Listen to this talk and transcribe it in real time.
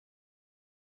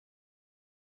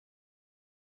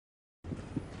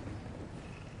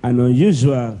An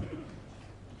unusual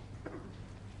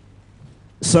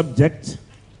subject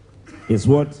is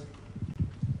what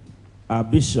our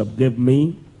bishop gave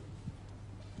me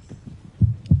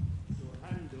to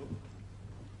handle,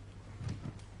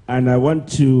 and I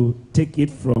want to take it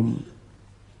from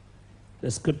the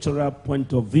scriptural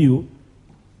point of view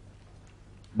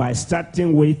by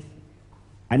starting with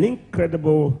an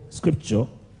incredible scripture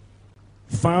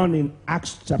found in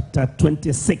Acts chapter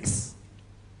 26.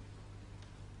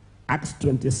 Acts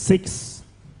 26,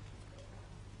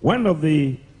 one of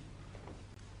the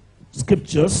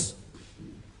scriptures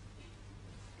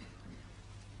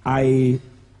I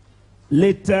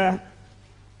later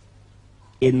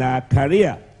in our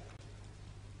career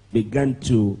began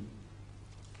to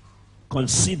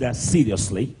consider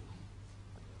seriously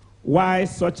why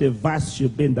such a verse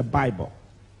should be in the Bible.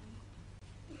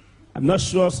 I'm not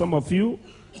sure some of you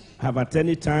have at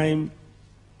any time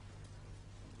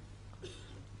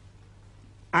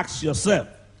asked yourself,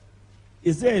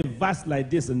 is there a verse like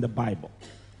this in the Bible?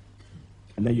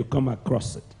 And then you come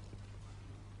across it.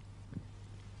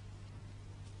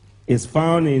 It's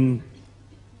found in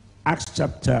Acts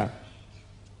chapter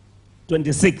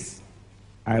 26.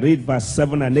 I read verse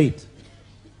 7 and 8.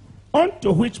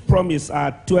 Unto which promise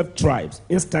are 12 tribes,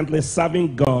 instantly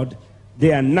serving God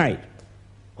day and night,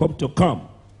 hope to come.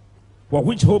 For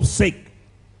which hope's sake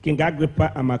King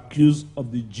Agrippa am accused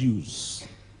of the Jews.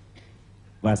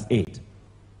 Verse 8.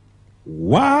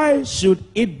 Why should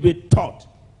it be taught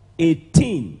a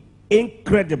thing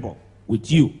incredible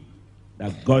with you,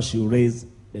 that God should raise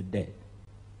the dead?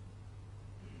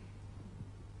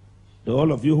 To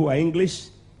all of you who are English,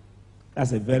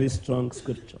 that's a very strong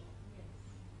scripture.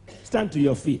 Stand to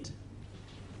your feet.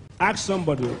 Ask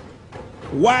somebody,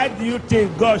 why do you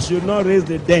think God should not raise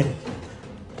the dead?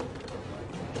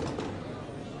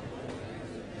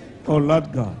 Oh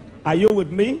Lord God, are you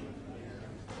with me?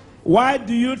 Why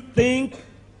do you think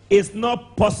it's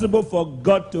not possible for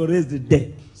God to raise the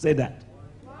dead? Say that.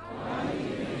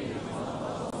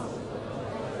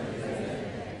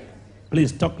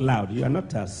 Please talk loud. You are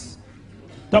not us.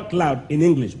 Talk loud in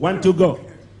English. 1, 2, go.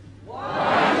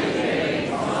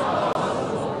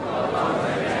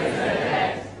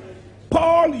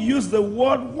 Paul used the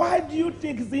word, why do you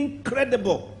think it's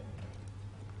incredible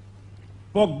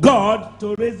for God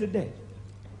to raise the dead?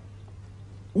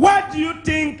 Why do you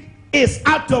think it's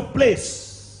out of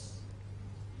place?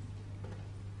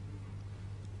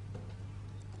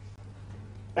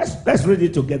 Let's read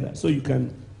it together so you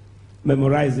can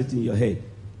memorize it in your head.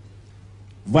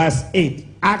 Verse 8.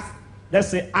 Let's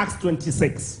say Acts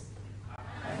 26.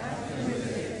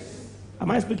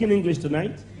 Am I speaking English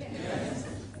tonight? Yes.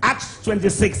 Acts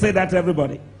 26. Say that to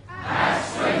everybody.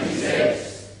 Acts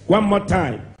 26. One more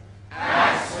time.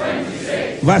 Acts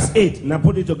 26. Verse 8. Now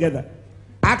put it together.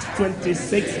 Acts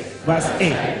 26, verse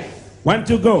 8. 1,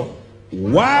 2, go.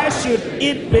 Why should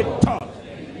it be taught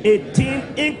a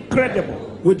thing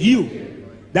incredible with you,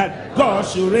 that God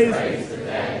should raise the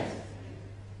dead?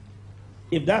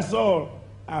 If that's all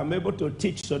I'm able to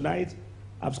teach tonight,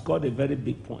 I've scored a very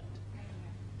big point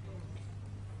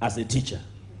as a teacher.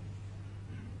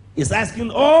 It's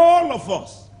asking all of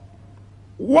us,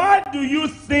 what do you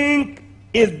think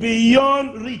is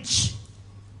beyond reach?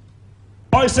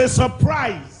 Or it's a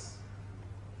surprise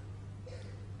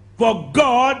for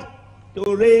God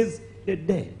to raise the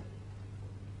dead?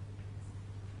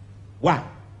 Why?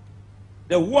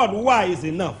 The word why is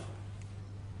enough.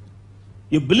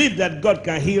 You believe that God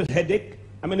can heal headache?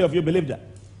 How many of you believe that?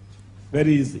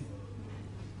 Very easy.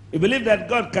 You believe that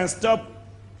God can stop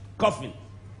coughing?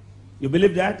 You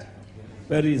believe that?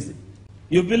 Very easy.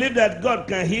 You believe that God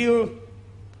can heal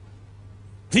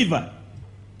fever?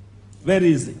 Very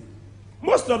easy.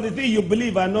 Most of the things you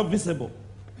believe are not visible.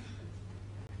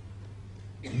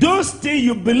 Those things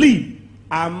you believe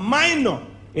are minor.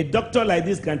 A doctor like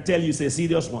this can tell you it's a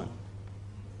serious one.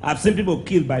 I've seen people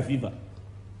killed by fever.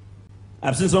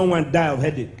 I've seen someone die of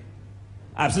headache.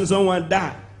 I've seen someone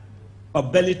die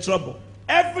of belly trouble.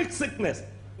 Every sickness,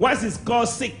 once it's called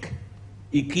sick,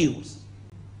 it kills.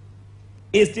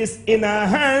 It is in our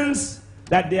hands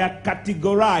that they are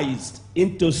categorized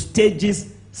into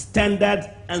stages, standard,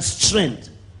 and strength.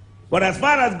 But as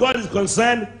far as God is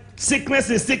concerned, sickness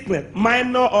is sickness,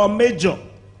 minor or major.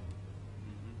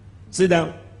 Sit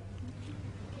down.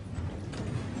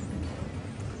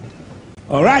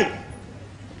 All right.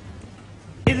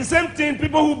 It's the same thing,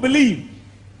 people who believe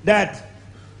that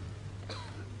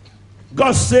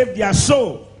God saved their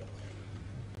soul,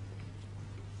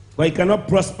 but He cannot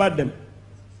prosper them.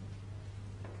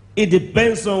 It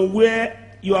depends on where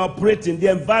you are operating, the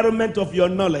environment of your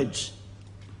knowledge.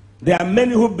 There are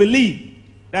many who believe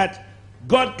that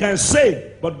God can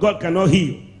save, but God cannot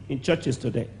heal in churches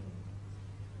today.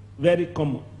 Very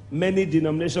common. Many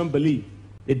denominations believe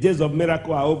the days of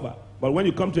miracle are over. But when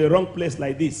you come to a wrong place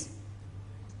like this,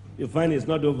 you find it's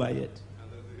not over yet.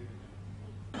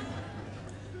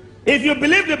 If you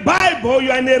believe the Bible,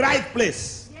 you are in the right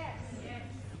place.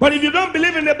 But if you don't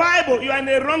believe in the Bible, you are in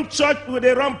the wrong church with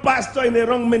the wrong pastor in the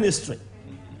wrong ministry.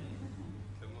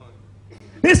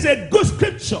 This is a good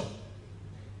scripture.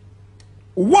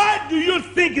 Why do you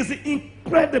think it's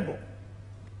incredible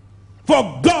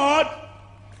for God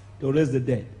to raise the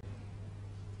dead?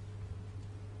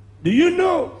 Do you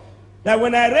know that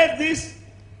when I read this,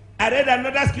 I read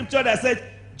another scripture that said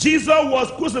Jesus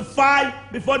was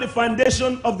crucified before the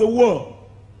foundation of the world.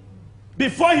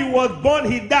 Before he was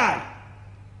born, he died.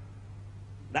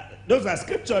 Those are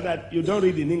scriptures that you don't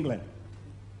read in England.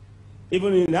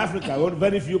 Even in Africa,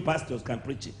 very few pastors can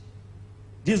preach it.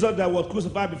 Jesus that was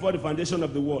crucified before the foundation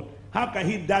of the world. How can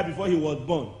he die before he was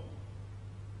born?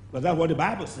 Because that's what the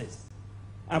Bible says.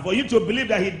 And for you to believe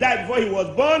that he died before he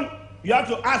was born, you have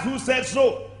to ask who said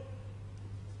so.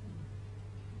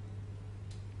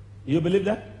 You believe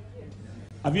that? Yes.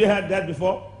 Have you heard that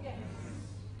before? Yes.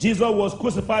 Jesus was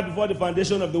crucified before the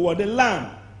foundation of the world. The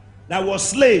lamb that was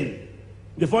slain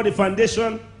before the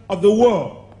foundation of the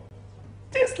world.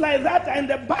 Things like that are in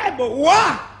the Bible.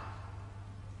 Why?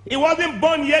 He wasn't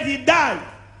born yet, he died.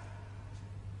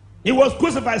 He was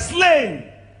crucified, slain.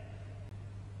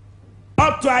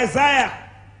 Up to Isaiah,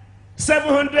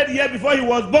 700 years before he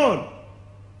was born.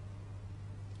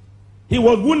 He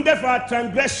was wounded for our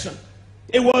transgression.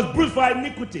 He was bruised for our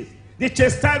iniquities. The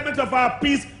chastisement of our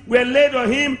peace were laid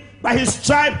on him. By his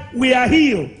stripe we are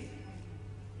healed.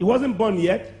 He wasn't born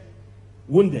yet,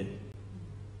 wounded.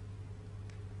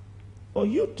 For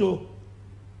you to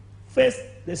face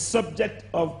the subject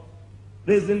of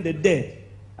raising the dead,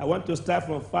 I want to start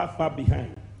from far, far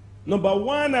behind. Number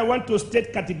one, I want to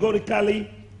state categorically,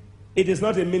 it is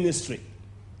not a ministry.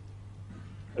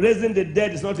 Raising the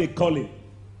dead is not a calling.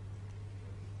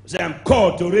 Say, I'm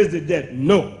called to raise the dead.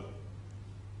 No.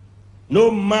 No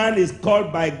man is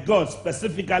called by God,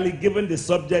 specifically given the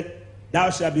subject, thou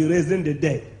shalt be raising the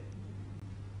dead.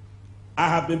 I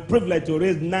have been privileged to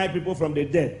raise 9 people from the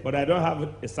dead, but I don't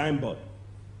have a signboard.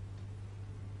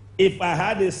 If I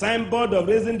had a signboard of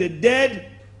raising the dead,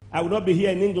 I would not be here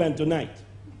in England tonight.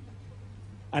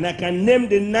 And I can name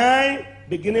the 9,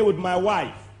 beginning with my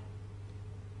wife.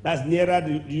 That's nearer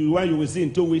the one you will see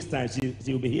in 2 weeks' time.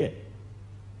 She will be here.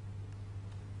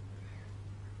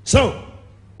 So,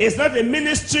 it's not a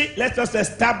ministry. Let us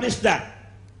establish that.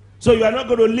 So you are not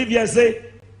going to live here and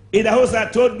say,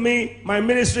 Idahosa told me my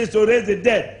ministry is to raise the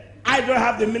dead. I don't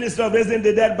have the ministry of raising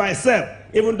the dead myself,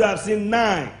 even though I've seen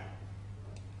 9.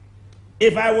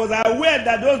 If I was aware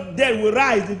that those dead will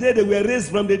rise the day they were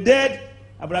raised from the dead,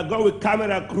 I would have gone with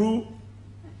camera crew,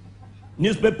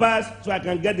 newspapers, so I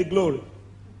can get the glory.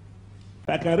 If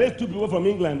I can raise 2 people from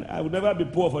England, I would never be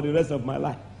poor for the rest of my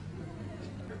life.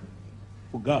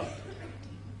 For God.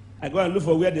 I go and look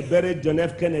for where they buried John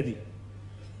F. Kennedy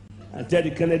and tell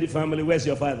the Kennedy family, where's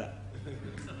your father?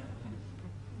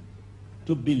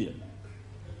 2 billion.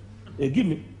 They give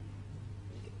me.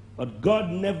 But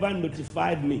God never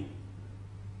notified me.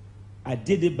 I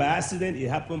did it by accident, it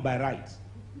happened by right.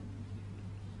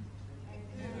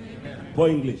 Poor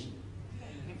English.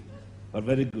 But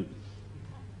very good.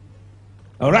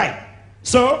 All right.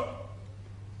 So,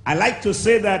 I like to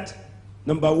say that,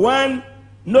 number one,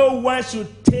 no one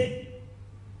should take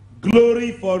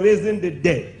glory for raising the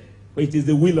dead, but it is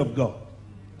the will of God.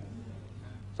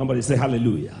 Somebody say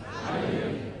hallelujah.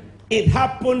 Hallelujah. It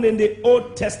happened in the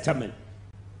Old Testament.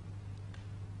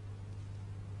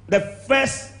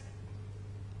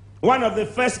 One of the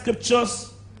first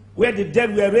scriptures where the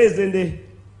dead were raised in the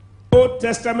Old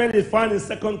Testament is found in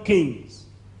 2 Kings.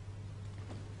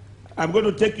 I'm going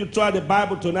to take you through the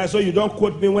Bible tonight so you don't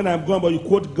quote me when I'm gone, but you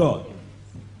quote God.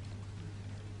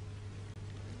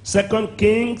 2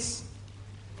 Kings.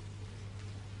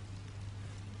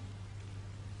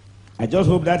 I just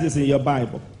hope that is in your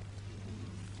Bible.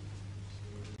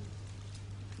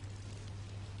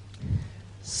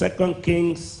 2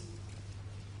 Kings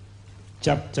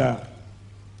chapter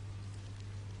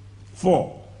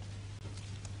 4.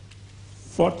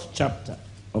 4th chapter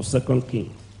of 2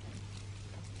 Kings.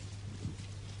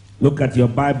 Look at your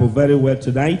Bible very well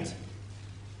tonight.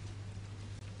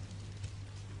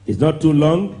 It's not too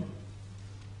long.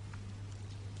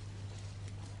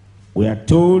 We are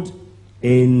told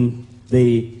in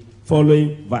the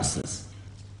following verses.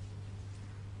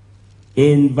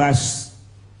 In verse,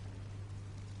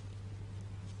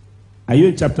 are you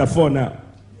in chapter 4 now?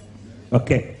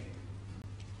 Okay.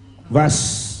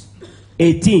 Verse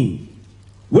 18.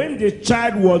 When the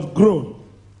child was grown,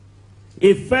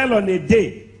 it fell on a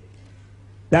day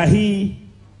that he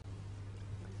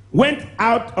went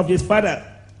out of his father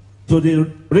to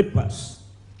the reapers.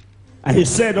 And he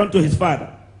said unto his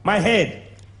father, my head,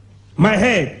 my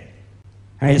head.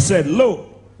 And he said, lo.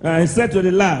 And he said to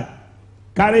the lad,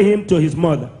 carry him to his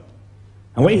mother.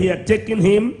 And when he had taken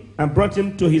him and brought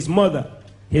him to his mother,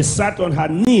 he sat on her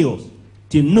knees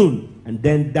till noon and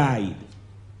then died.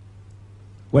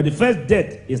 Well, the first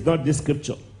death is not this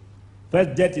scripture.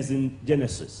 First death is in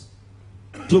Genesis.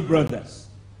 Two brothers,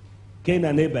 Cain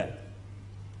and Abel.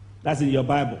 That's in your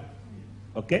Bible.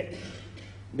 Okay?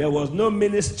 There was no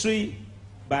ministry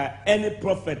by any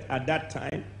prophet at that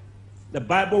time. The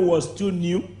Bible was too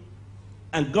new,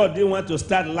 and God didn't want to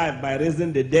start life by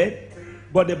raising the dead.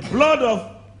 But the blood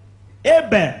of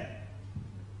Abel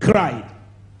cried.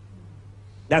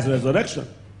 That's resurrection.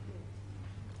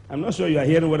 I'm not sure you are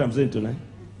hearing what I'm saying tonight.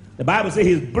 The Bible says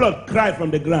his blood cried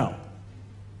from the ground.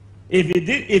 If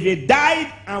he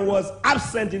died and was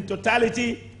absent in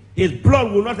totality, his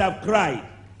blood would not have cried.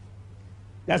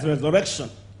 That's resurrection,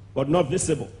 but not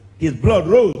visible. His blood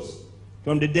rose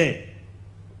from the dead.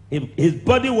 His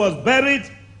body was buried,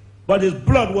 but his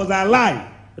blood was alive.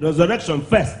 Resurrection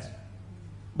first.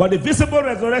 But the visible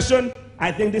resurrection,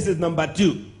 I think this is number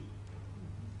 2.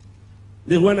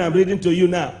 This is one I'm reading to you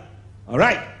now. All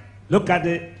right. Look at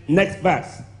the next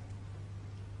verse.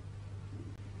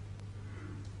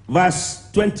 Verse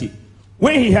 20.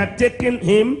 When he had taken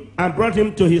him and brought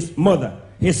him to his mother,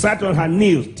 he sat on her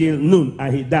knees till noon,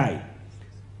 and he died.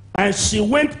 And she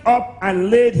went up and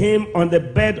laid him on the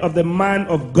bed of the man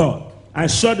of God, and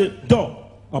shut the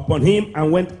door upon him,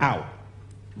 and went out.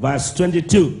 Verse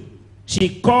 22.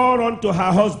 She called unto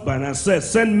her husband and said,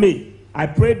 send me, I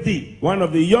pray thee, one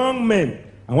of the young men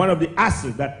and one of the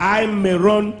asses, that I may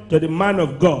run to the man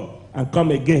of God and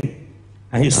come again.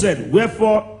 And he said,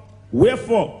 wherefore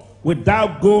wilt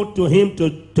thou go to him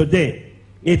today?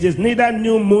 It is neither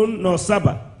new moon nor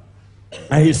Sabbath.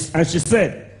 And she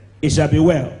said, it shall be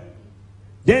well.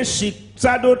 Then she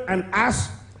saddled an ass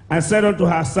and said unto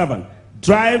her servant,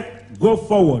 drive, go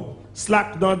forward,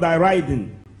 slack not thy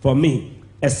riding for me,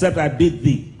 except I bid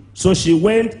thee. So she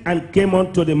went and came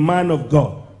unto the man of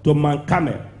God, to Mount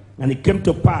Carmel. And it came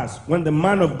to pass, when the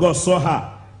man of God saw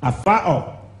her afar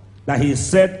off, that he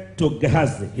said to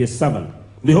Gehazi, his servant,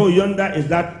 behold, yonder is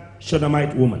that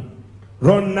Shunammite woman.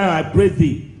 Run now, I pray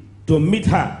thee, to meet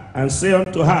her, and say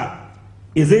unto her,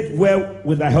 is it well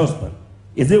with thy husband?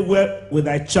 Is it well with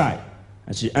thy child?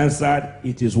 And she answered,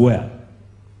 it is well.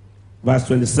 Verse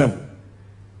 27.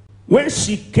 When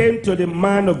she came to the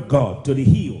man of God, to the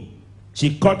hill,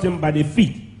 she caught him by the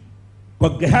feet.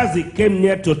 But Gehazi came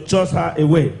near to chase her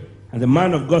away. And the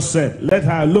man of God said, let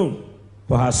her alone,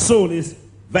 for her soul is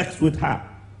vexed with her.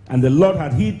 And the Lord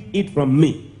had hid it from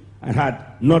me, and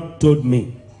had not told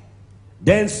me.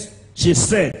 Then she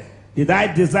said, did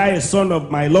I desire a son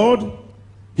of my Lord?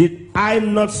 Did I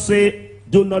not say,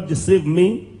 do not deceive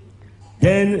me?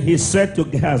 Then he said to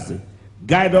Gehazi,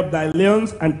 guide up thy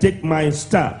lions, and take my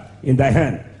staff in thy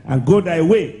hand, and go thy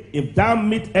way. If thou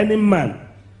meet any man,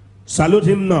 salute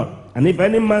him not. And if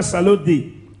any man salute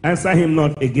thee, answer him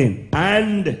not again.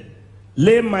 And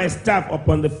lay my staff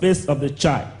upon the face of the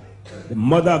child. The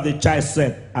mother of the child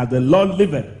said, as the Lord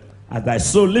liveth, as thy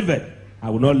soul liveth, I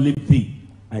will not leave thee.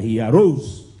 And he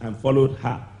arose and followed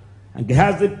her. And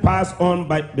Gehazi passed on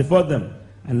before them,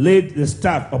 and laid the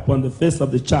staff upon the face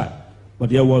of the child. But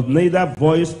there was neither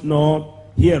voice nor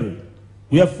hearing.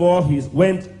 Wherefore he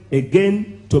went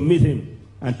again to meet him,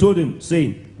 and told him,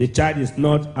 saying, the child is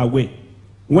not awake.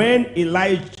 When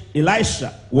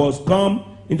Elisha was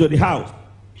come into the house,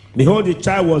 behold, the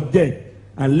child was dead,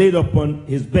 and laid upon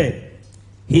his bed.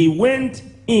 He went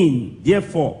in,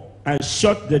 therefore, and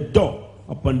shut the door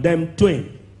upon them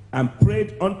twain, and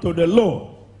prayed unto the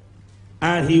Lord.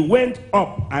 And he went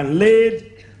up and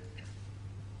laid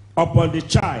upon the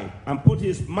child, and put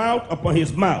his mouth upon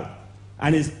his mouth,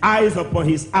 and his eyes upon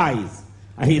his eyes,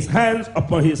 and his hands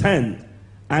upon his hands.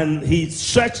 And he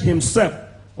stretched himself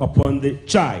upon the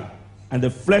child, and the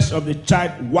flesh of the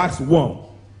child waxed warm.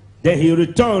 Then he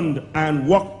returned and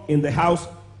walked in the house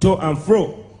to and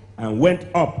fro, and went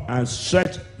up and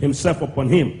stretched himself upon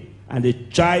him. And the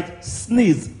child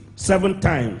sneezed 7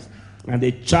 times, and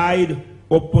the child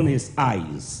opened his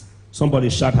eyes. Somebody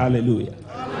shout hallelujah.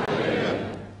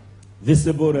 Hallelujah.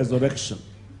 Visible resurrection.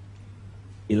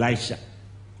 Elisha.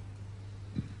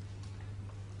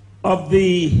 Of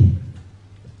the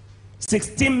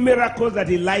 16 miracles that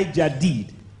Elijah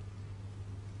did,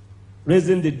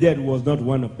 raising the dead was not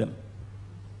one of them.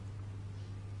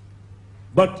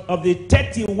 But of the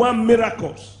 31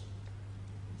 miracles,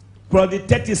 for the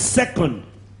 32nd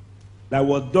that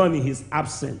was done in his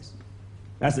absence,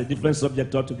 that's a different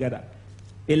subject altogether.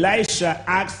 Elisha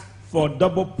asked for a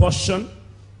double portion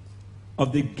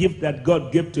of the gift that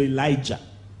God gave to Elijah.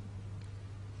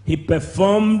 He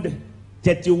performed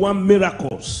 31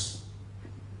 miracles.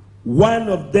 One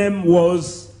of them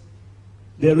was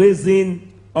the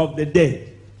raising of the dead.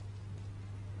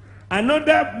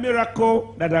 Another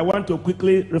miracle that I want to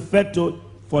quickly refer to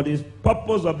for the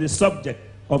purpose of the subject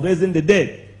of raising the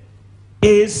dead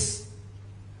is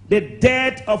the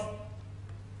death of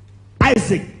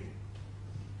Isaac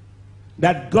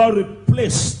that God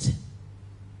replaced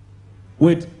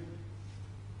with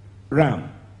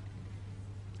ram.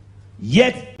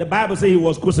 Yet the Bible says he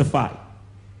was crucified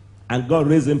and God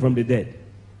raised him from the dead.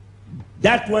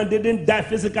 That one didn't die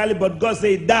physically, but God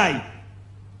said he died.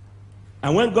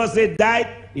 And when God said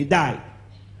died, he died.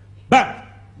 But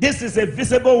this is a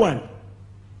visible one.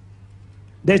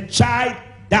 The child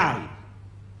died.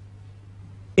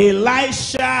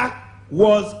 Elisha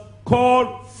was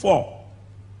called for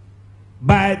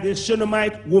by the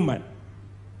Shunammite woman.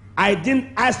 I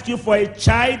didn't ask you for a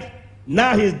child.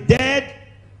 Now he's dead.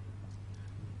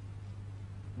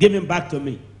 Give him back to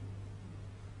me.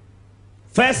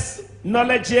 First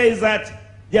knowledge here is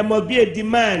that there must be a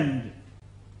demand.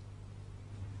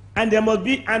 And there must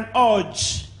be an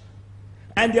urge.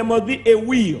 And there must be a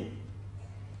will.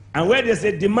 And where there's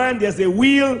a demand, there's a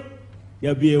will,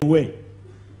 there'll be a way.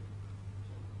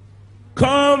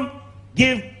 Come,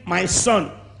 give my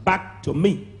son back to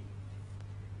me.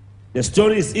 The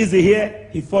story is easy here.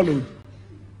 He followed.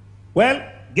 Well,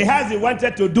 Gehazi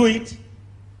wanted to do it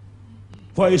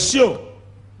for a show.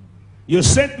 You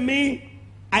sent me,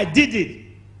 I did it.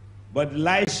 But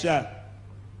Elisha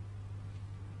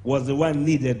was the one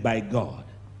needed by God.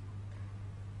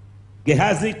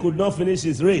 Gehazi could not finish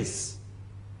his race.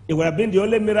 It would have been the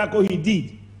only miracle he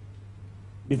did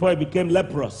before he became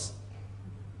leprous.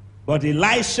 But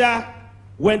Elisha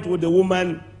went with the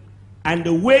woman, and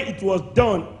the way it was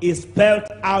done is spelled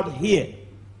out here.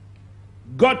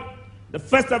 God, the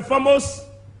first and foremost,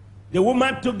 the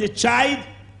woman took the child,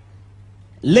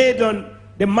 laid on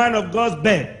the man of God's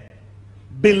bed,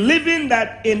 believing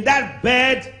that in that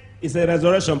bed is a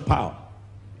resurrection power.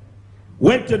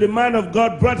 Went to the man of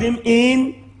God, brought him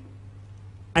in,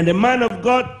 and the man of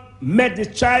God met the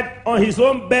child on his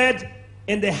own bed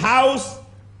in the house,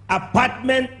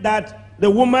 apartment that the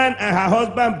woman and her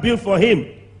husband built for him.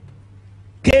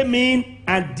 Came in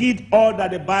and did all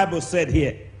that the Bible said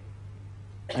here.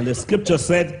 And the scripture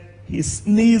said he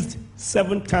sneezed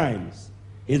 7 times.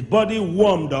 His body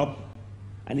warmed up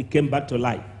and he came back to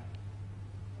life.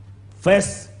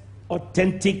 First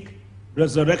authentic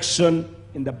resurrection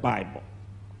in the Bible,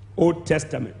 Old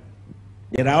Testament.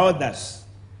 There are others.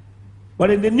 But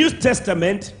in the New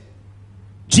Testament,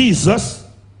 Jesus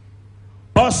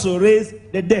also raised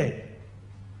the dead.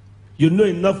 You know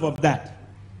enough of that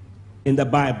in the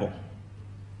Bible.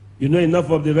 You know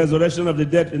enough of the resurrection of the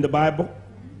dead in the Bible?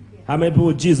 How many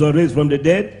people Jesus raised from the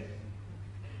dead?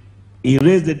 He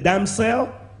raised the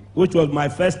damsel, which was my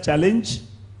first challenge.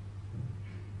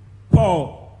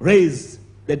 Paul raised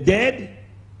the dead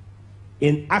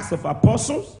in Acts of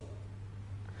Apostles.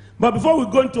 But before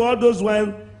we go into all those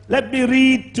ones, let me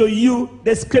read to you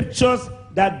the scriptures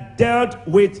that dealt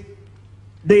with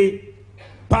the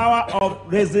power of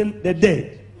raising the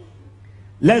dead.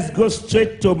 Let's go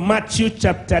straight to Matthew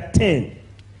chapter 10.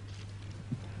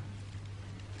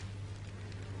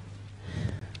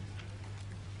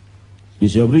 You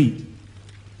shall read.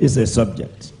 It's a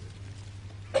subject.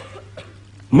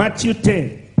 Matthew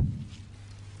 10.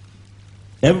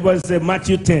 Everybody say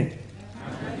Matthew 10.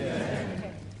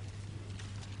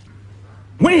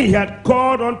 When he had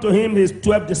called unto him his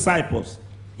 12 disciples,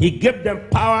 he gave them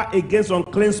power against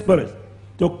unclean spirits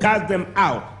to cast them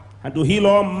out and to heal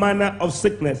all manner of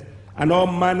sickness and all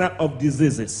manner of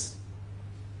diseases.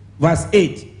 Verse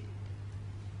 8.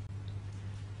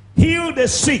 Heal the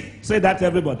sick. Say that,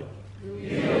 everybody.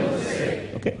 Heal the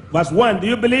sick. Okay. Verse 1. Do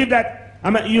you believe that?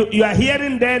 You are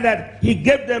hearing there that he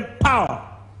gave them power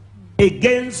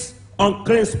against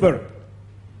unclean spirit,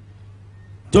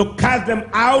 to cast them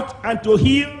out and to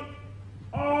heal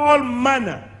all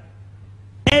manner,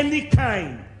 any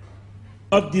kind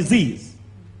of disease,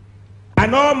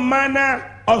 and all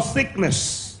manner of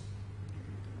sickness.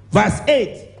 Verse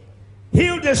 8,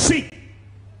 heal the sick,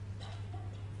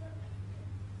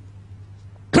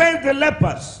 cleanse the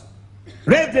lepers,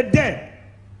 raise the dead,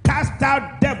 cast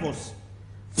out devils.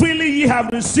 Freely ye have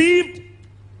received,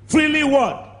 freely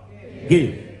what?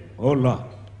 Give. Oh Lord.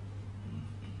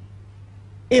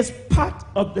 It's part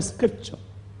of the scripture.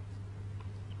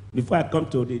 Before I come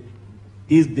to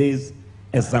these days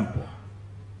example,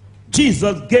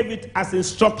 Jesus gave it as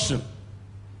instruction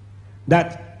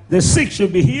that the sick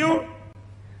should be healed,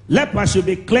 lepers should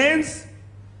be cleansed,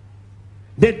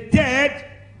 the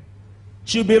dead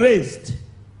should be raised.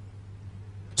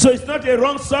 So it's not a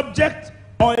wrong subject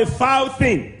or a foul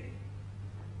thing.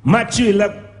 Matthew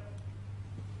 11.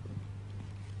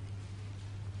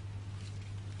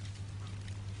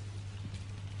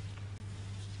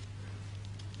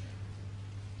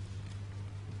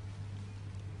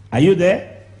 Are you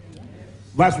there? Yes.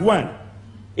 Verse 1.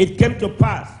 It came to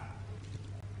pass,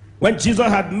 when Jesus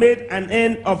had made an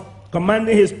end of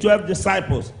commanding his 12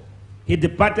 disciples, he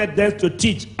departed thence to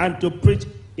teach and to preach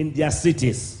in their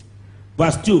cities.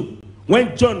 Verse 2.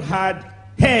 When John had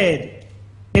heard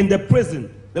in the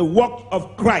prison the work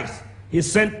of Christ, he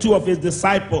sent 2 of his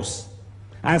disciples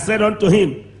and said unto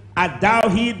him, Art thou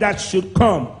he that should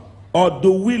come, or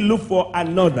do we look for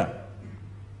another?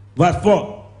 Verse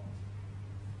 4.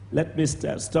 Let me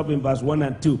stop in verse 1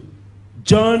 and 2.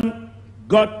 John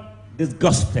got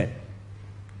disgusted.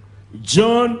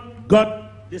 John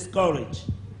got discouraged.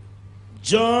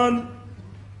 John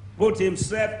put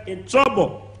himself in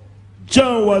trouble.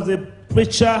 John was a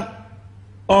preacher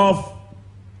of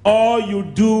all you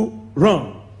do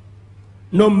wrong.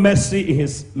 No mercy in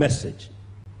his message.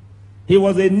 He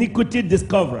was an iniquity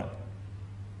discoverer.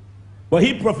 But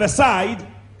he prophesied.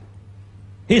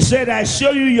 He said, I show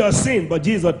you your sin, but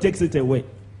Jesus takes it away.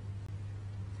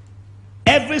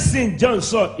 Every sin John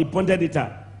saw, he pointed it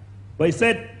out. But he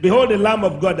said, behold the Lamb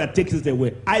of God that takes it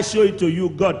away. I show it to you,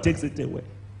 God takes it away.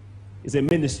 It's a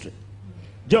ministry.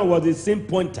 John was the sin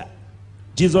pointer.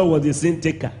 Jesus was the sin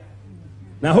taker.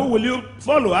 Now who will you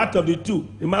follow out of the two?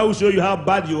 The man who show you how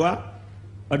bad you are,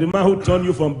 or the man who turned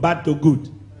you from bad to good?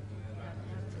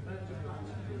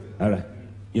 All right.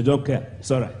 You don't care.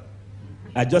 It's all right.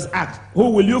 I just asked,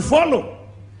 who will you follow?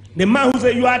 The man who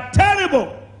says you are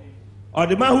terrible, or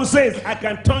the man who says I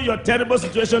can turn your terrible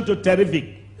situation to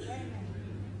terrific?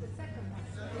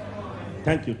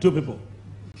 Thank you. 2 people.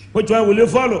 Which one will you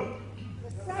follow?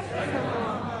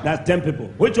 That's 10 people.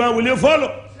 Which one will you follow?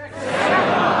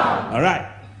 All right.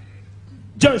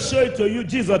 John showed it to you.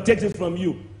 Jesus takes it from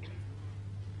you.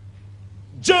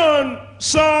 John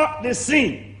saw the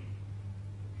sin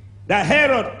that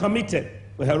Herod committed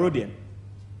with Herodian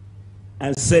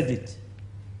and said it.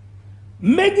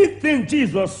 Many things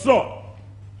Jesus saw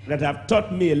that have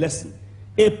taught me a lesson.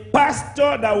 A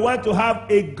pastor that wants to have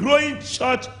a growing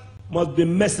church must be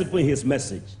merciful in his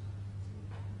message.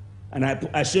 And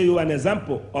I show you an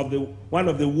example of one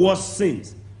of the worst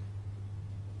sins.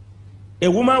 A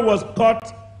woman was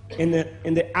caught in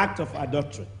the act of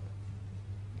adultery.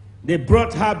 They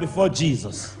brought her before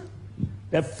Jesus.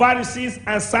 The Pharisees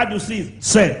and Sadducees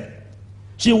said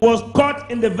she was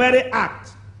caught in the very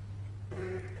act.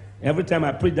 Every time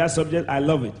I preach that subject, I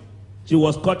love it. She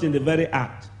was caught in the very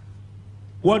act.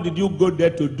 What did you go there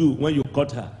to do when you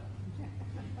caught her?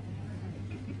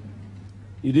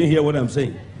 You didn't hear what I'm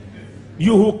saying?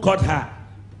 You who caught her.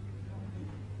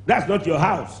 That's not your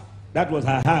house. That was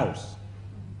her house.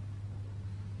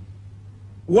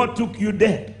 What took you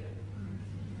there?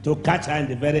 To catch her in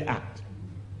the very act.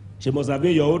 She must have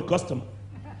been your old customer.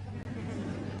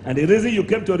 And the reason you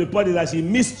came to report is that she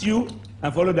missed you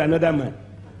and followed another man.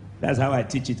 That's how I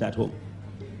teach it at home.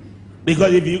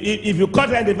 Because if you caught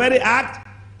her in the very act,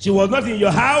 she was not in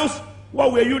your house,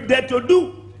 what were you there to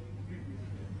do?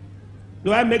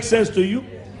 Do I make sense to you?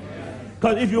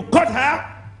 Because if you caught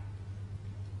her,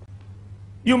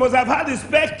 you must have had the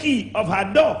spare key of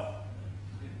her door.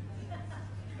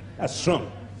 That's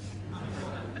strong.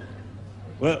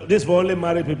 Well, this for only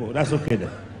married people. That's okay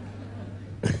then.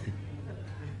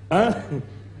 Huh?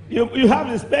 You have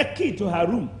the spare key to her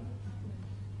room.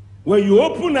 When you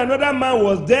open, another man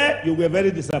was there, you were very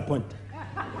disappointed.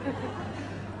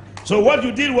 So what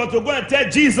you did was to go and tell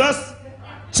Jesus,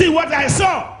 see what I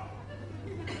saw.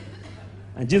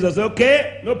 And Jesus said,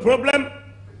 okay, no problem.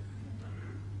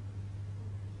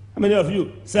 How many of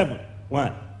you? 7.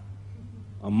 1.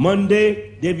 On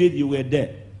Monday, David, you were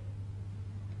there.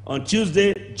 On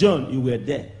Tuesday, John, you were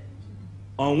there.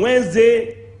 On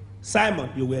Wednesday, Simon,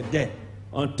 you were there.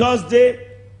 On Thursday,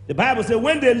 the Bible says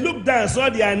when they looked down and saw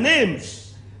their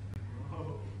names,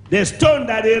 the stone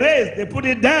that they raised, they put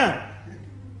it down.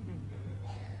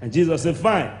 And Jesus said,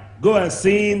 fine, go and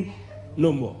sin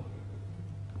no more.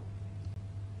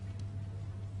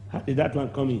 How did that one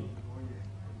come in?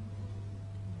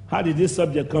 How did this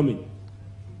subject come in?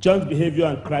 John's behavior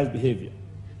and Christ's behavior.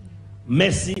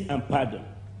 Mercy and pardon.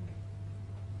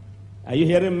 Are you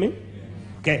hearing me?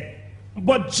 Okay.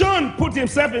 But John put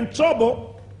himself in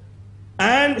trouble,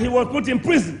 and he was put in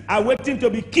prison, awaiting to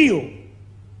be killed.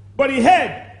 But he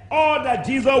heard all that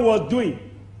Jesus was doing.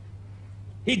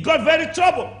 He got very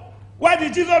troubled. Why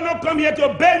did Jesus not come here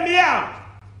to bail me out?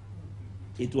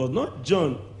 It was not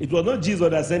John, it was not Jesus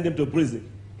that sent him to prison.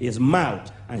 His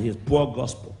mouth and his poor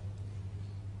gospel.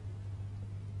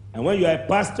 And when you are a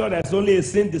pastor that's only a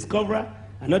sin discoverer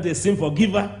and not a sin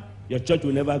forgiver, your church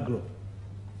will never grow.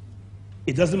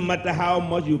 It doesn't matter how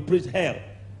much you preach hell.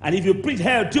 And if you preach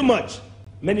hell too much,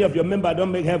 many of your members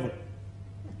don't make heaven.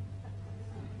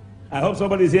 I hope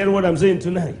somebody's hearing what I'm saying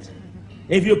tonight.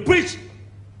 If you preach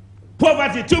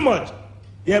poverty too much,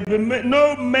 there will be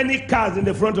no many cars in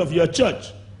the front of your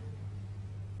church.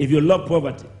 If you love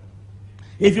poverty.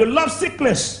 If you love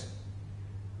sickness,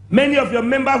 many of your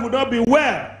members will not be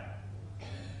well.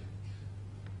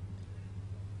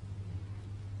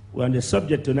 We're on the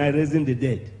subject tonight, raising the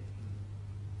dead.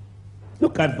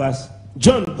 Look at verse.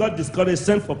 John got discouraged,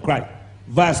 sent for Christ.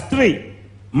 Verse 3,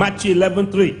 Matthew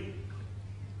 11:3.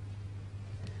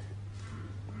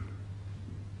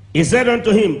 He said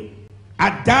unto him,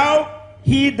 art thou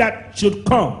he that should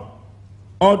come,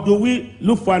 or do we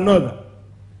look for another?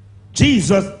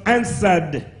 Jesus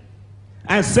answered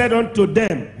and said unto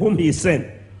them whom he sent,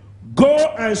 go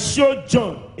and show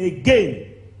John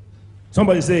again.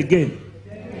 Somebody say again.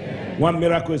 Amen. One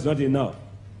miracle is not enough.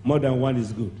 More than one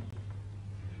is good.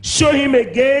 Show him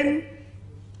again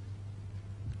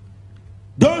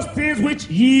those things which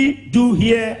ye do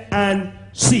hear and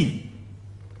see.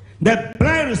 The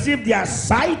blind receive their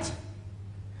sight,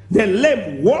 the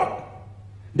lame walk,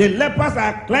 the lepers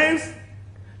are cleansed,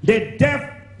 the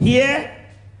deaf hear,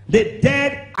 the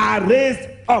dead are raised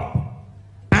up,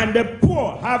 and the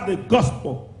poor have the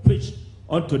gospel preached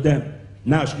unto them.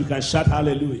 Now you can shout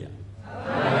hallelujah.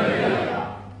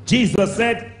 Hallelujah. Jesus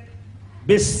said,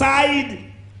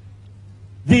 beside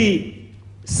the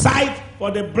sight for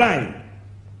the blind,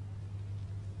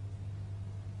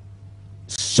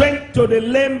 strength to the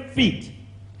lame feet,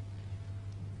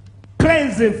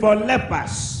 cleansing for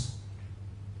lepers,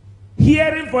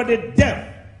 hearing for the deaf.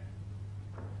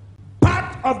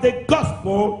 Part of the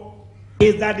gospel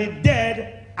is that the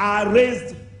dead are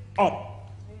raised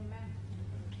up. Amen.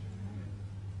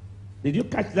 Did you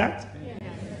catch that? Yes.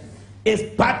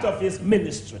 It's part of his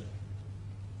ministry.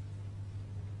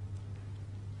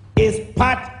 Is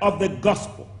part of the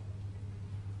gospel.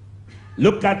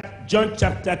 Look at John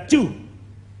chapter 2.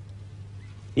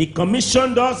 He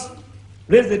commissioned us,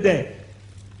 raise the dead.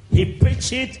 He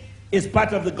preached it, is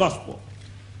part of the gospel.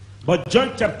 But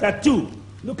John chapter 2,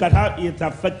 look at how it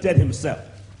affected himself.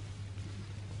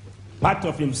 Part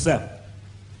of himself.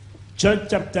 John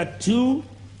chapter 2.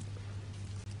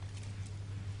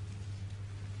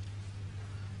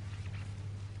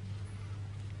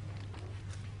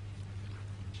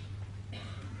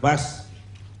 Verse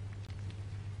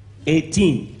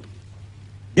 18.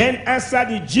 Then answered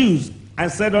the Jews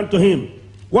and said unto him,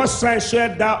 what sign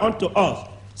showest thou unto us,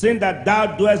 seeing that thou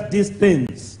doest these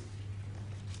things?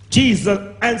 Jesus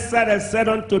answered and said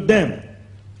unto them,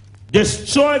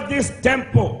 destroy this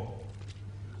temple,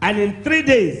 and in 3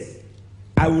 days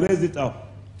I will raise it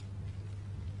up.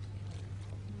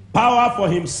 Power for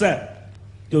himself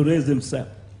to raise himself.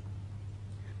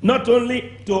 Not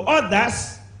only to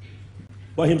others,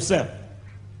 but himself.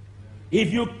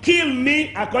 If you kill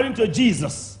me, according to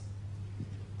Jesus,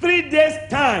 3 days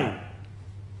time,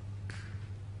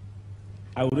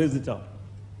 I will raise it up.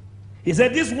 He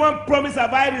said, this one promise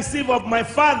have I received of my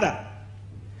Father.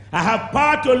 I have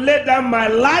power to lay down my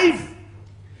life,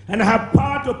 and I have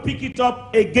power to pick it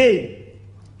up again.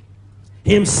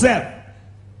 Himself.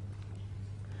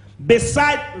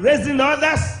 Besides raising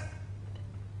others,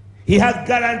 he has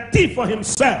guaranteed for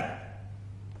himself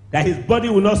that his body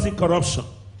will not see corruption.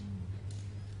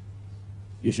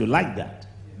 You should like that.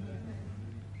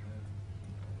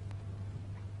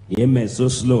 Amen. So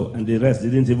slow, and the rest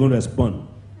didn't even respond.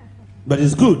 But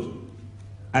it's good.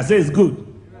 I say it's good.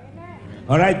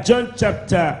 All right, John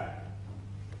chapter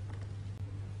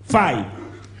 5.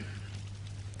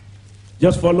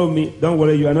 Just follow me. Don't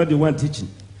worry, you are not the one teaching.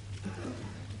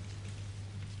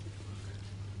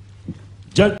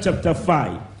 John chapter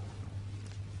 5.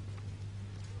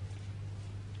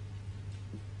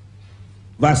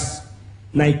 Verse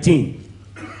 19.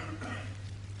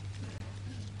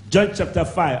 John chapter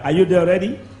 5. Are you there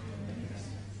already?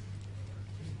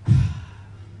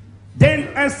 Then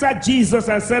answered Jesus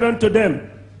and said unto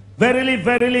them, verily,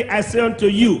 verily, I say unto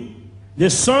you, the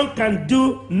Son can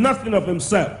do nothing of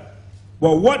himself,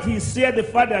 but what he said the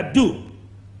Father do.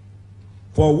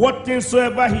 For what things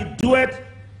soever he doeth,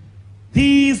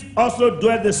 these also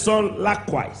doeth the Son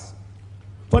likewise.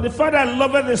 For the Father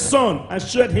loveth the Son, and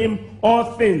showed him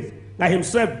all things that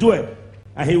himself doeth,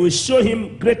 and he will show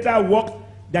him greater works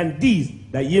than these,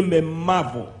 that ye may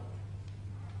marvel.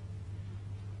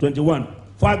 21.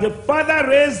 For the Father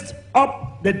raised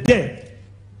up the dead,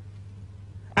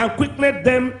 and quickened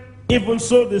them, even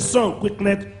so the Son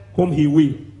quickeneth whom he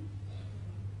will.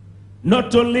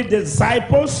 Not only the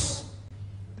disciples,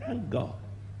 thank God,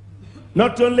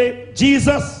 not only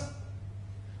Jesus,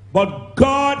 but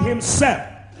God himself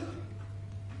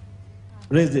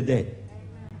raised the dead.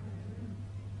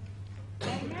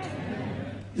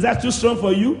 Is that too strong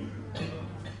for you?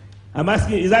 I'm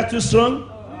asking, is that too strong?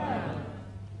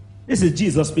 This is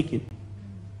Jesus speaking.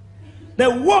 The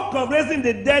work of raising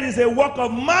the dead is a work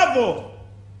of marvel.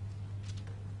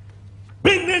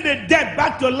 Bringing the dead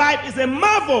back to life is a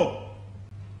marvel.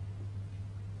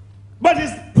 But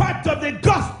it's part of the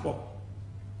gospel.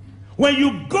 When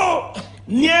you go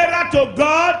nearer to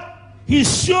God, he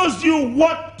shows you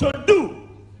what to do.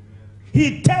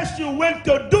 He tells you when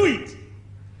to do it.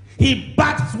 He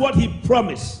backs what he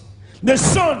promised. The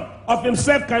Son of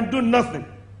himself can do nothing.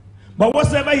 But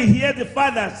whatsoever he hears the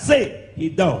Father say, he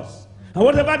does. And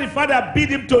whatever the Father bid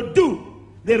him to do,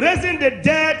 the raising the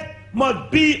dead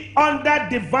must be under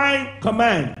divine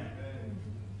command.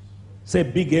 Say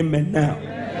big amen now.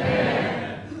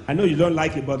 Amen. I know you don't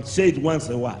like it, but say it once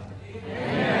in a while.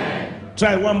 Amen.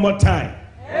 Try it one more time.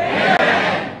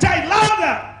 Amen. Try it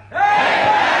louder.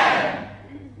 Amen.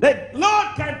 The Lord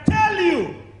can tell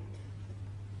you,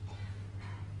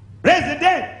 raise the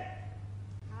dead.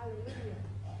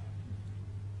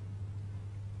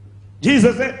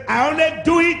 Jesus said, I only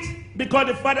do it because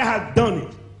the Father has done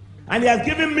it. And he has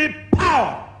given me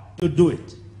power to do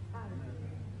it.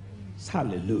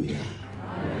 Hallelujah.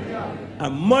 Hallelujah.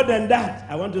 And more than that,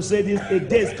 I want to say this, a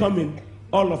day is coming,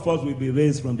 all of us will be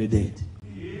raised from the dead.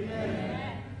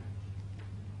 Amen.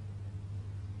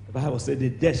 The Bible said the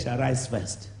dead shall rise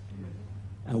first.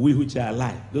 And we which are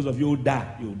alive, those of you who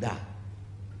die, you will die.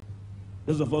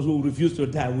 Those of us who refuse to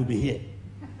die will be here.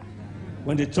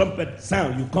 When the trumpet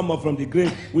sound, you come up from the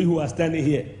grave, we who are standing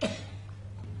here.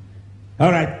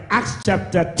 All right, Acts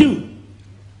chapter 2.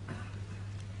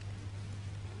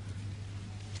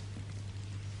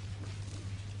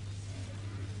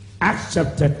 Acts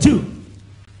chapter 2.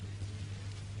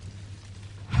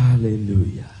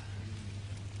 Hallelujah.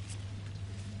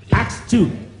 Acts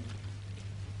 2.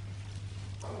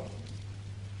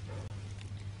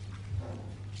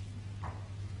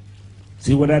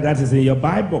 See whether that is in your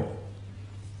Bible.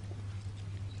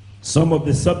 Some of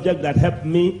the subject that helped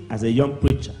me as a young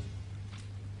preacher.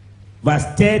 Verse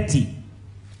 30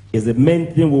 is the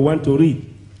main thing we want to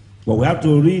read. But we have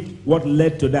to read what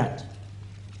led to that.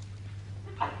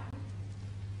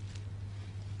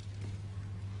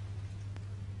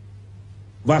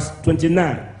 Verse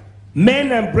 29.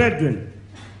 Men and brethren,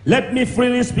 let me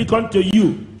freely speak unto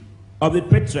you of the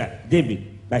patriarch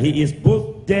David, that he is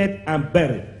both dead and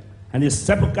buried, and his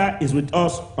sepulchre is with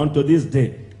us unto this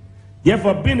day.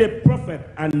 Therefore, being a prophet,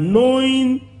 and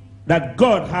knowing that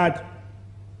God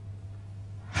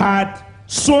had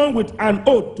sworn with an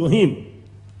oath to him,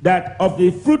 that of the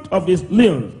fruit of his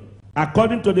loins,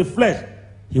 according to the flesh,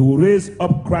 he will raise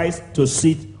up Christ to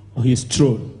sit on his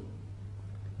throne.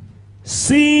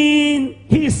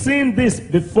 He seen this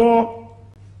before.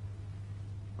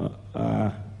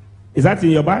 Is that in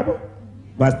your Bible?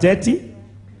 Verse 30.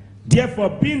 Therefore,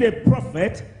 being a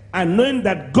prophet, and knowing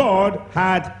that God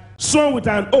had sworn with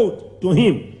an oath to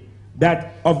him,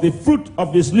 that of the fruit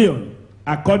of his loins,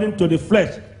 according to the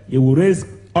flesh, he will raise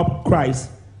up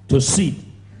Christ to sit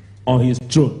on his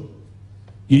throne.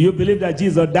 Do you believe that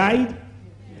Jesus died?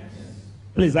 Yes.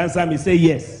 Please answer me. Say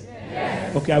yes.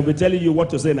 Yes. Okay, I will be telling you what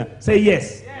to say now. Say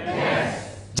yes.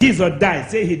 Yes. Jesus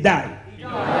died. Say he died. He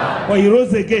died. But he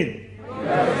rose again.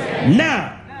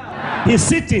 Now, he's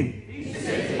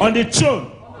sitting on the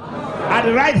throne at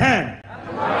the right hand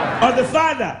of the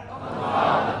Father.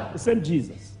 The same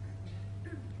Jesus.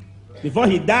 Before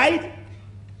he died,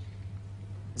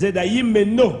 he said that ye may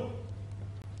know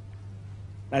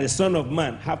that the Son of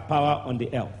Man have power on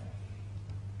the earth.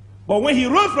 But when he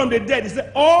rose from the dead, he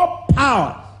said, all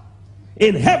power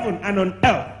in heaven and on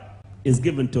earth is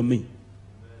given to me.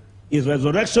 His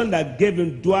resurrection that gave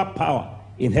him dual power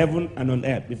in heaven and on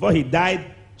earth. Before he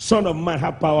died, Son of Man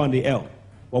have power on the earth.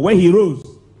 But when he rose,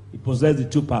 he possessed the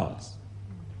two powers.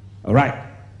 All right.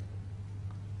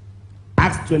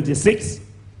 Acts 26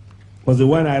 was the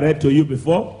one I read to you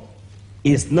before.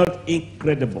 It's not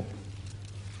incredible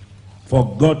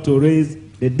for God to raise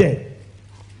the dead.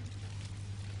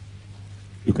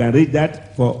 You can read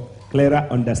that for clearer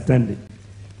understanding.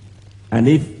 And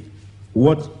if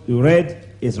what you read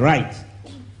is right,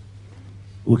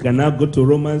 we can now go to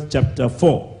Romans chapter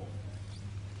 4.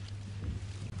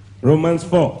 Romans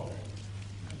 4.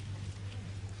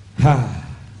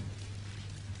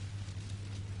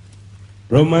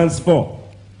 Romans 4.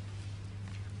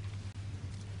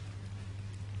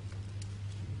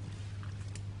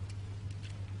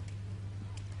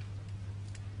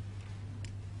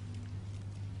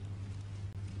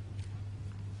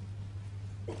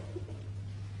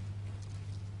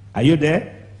 Are you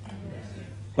there?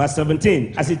 Verse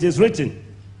 17, as it is written,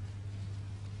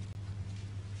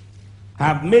 I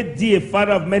have made thee a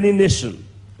father of many nations,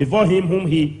 before him whom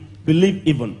he believed,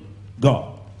 even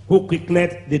God, who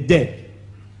quickeneth the dead,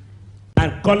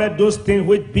 and calleth those things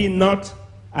which be not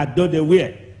as though they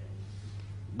were.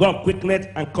 God quickeneth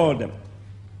and called them.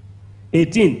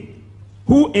 18,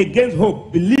 who against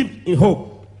hope believed in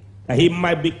hope, that he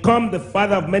might become the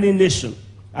father of many nations,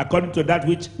 according to that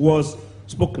which was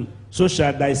spoken, so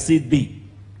shall thy seed be.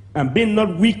 And being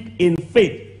not weak in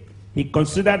faith, he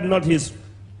considered not his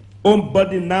own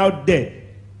body now dead,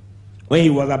 when he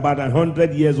was about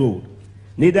 100 years old,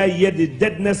 neither yet the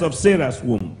deadness of Sarah's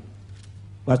womb.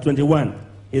 Verse 21,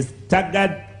 he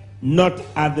staggered not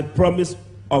at the promise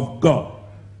of God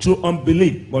through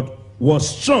unbelief, but was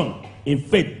strong in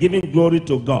faith, giving glory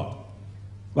to God.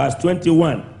 Verse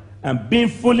 21, and being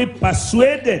fully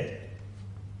persuaded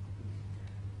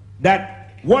that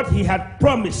what he had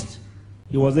promised,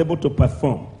 he was able to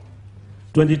perform.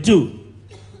 22,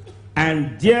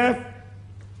 and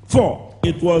therefore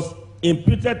it was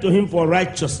imputed to him for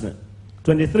righteousness.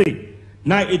 23,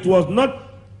 now it was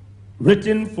not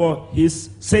written for his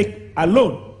sake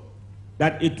alone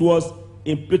that it was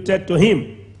imputed to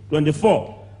him.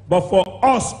 24, but for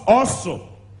us also,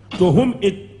 to whom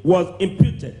it was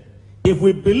imputed, if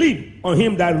we believe on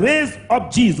him that raised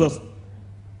up Jesus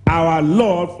our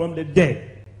Lord from the dead.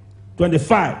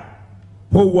 25,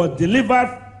 who was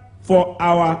delivered for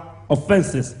our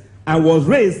offenses and was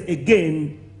raised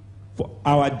again for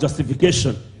our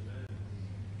justification.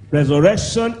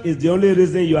 Resurrection is the only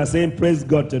reason you are saying praise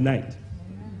God tonight.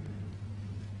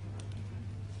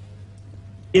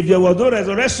 If there was no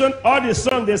resurrection, all the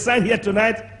song they sang here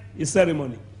tonight is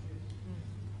ceremony.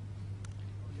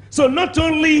 So not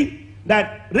only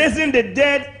that raising the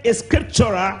dead is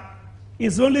scriptural,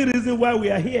 it's the only reason why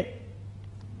we are here.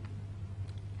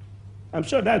 I'm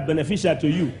sure that's beneficial to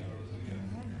you.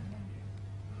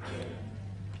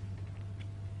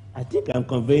 I think I'm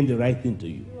conveying the right thing to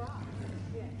you.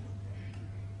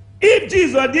 If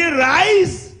Jesus didn't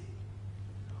rise,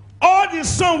 all the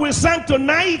song we sang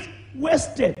tonight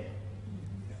wasted.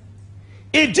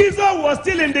 If Jesus was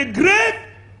still in the grave,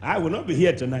 I will not be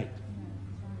here tonight.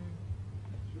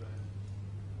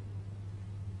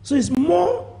 So it's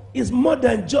more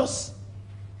than just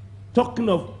talking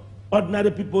of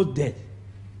ordinary people's death.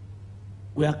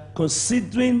 We are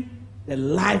considering the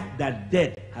life that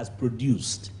death has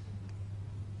produced.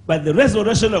 By the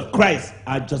resurrection of Christ,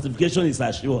 our justification is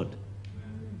assured.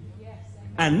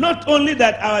 And not only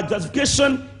that our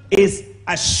justification is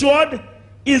assured,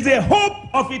 is a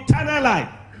hope of eternal life.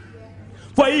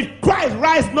 For if Christ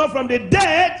rise not from the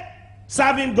dead,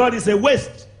 serving God is a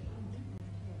waste.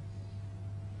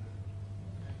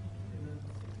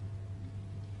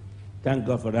 Thank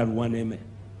God for that one amen.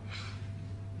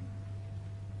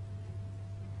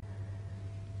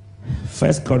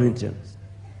 1 Corinthians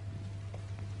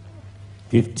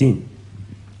 15.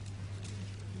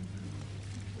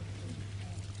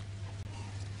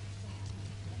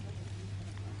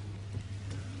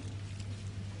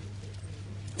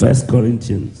 First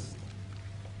Corinthians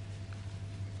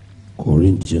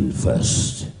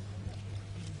first.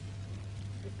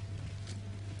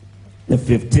 The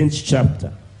 15th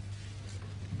chapter.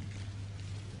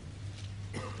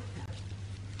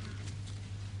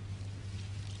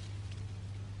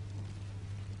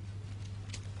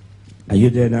 Are you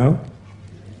there now?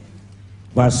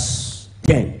 Verse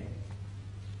 10.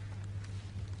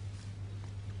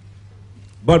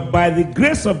 But by the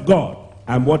grace of God,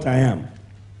 I'm what I am.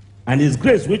 And his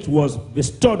grace which was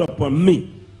bestowed upon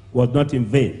me was not in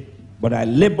vain. But I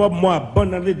labored more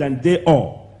abundantly than they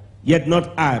all. Yet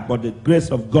not I, but the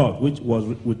grace of God which was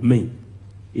with me.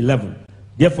 11.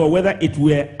 Therefore, whether it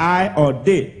were I or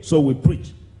they, so we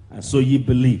preach, and so ye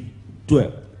believe.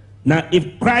 12. Now,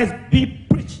 if Christ be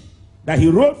preached, that he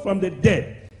rose from the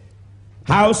dead,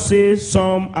 how say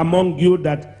some among you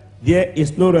that there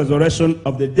is no resurrection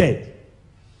of the dead?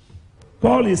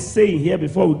 Paul is saying here,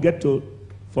 before we get to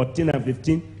 14 and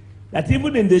 15, that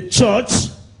even in the church,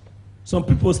 some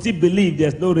people still believe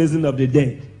there's no raising of the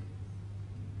dead.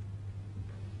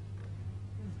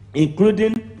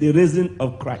 including the raising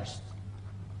of Christ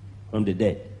from the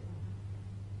dead.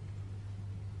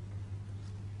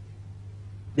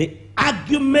 The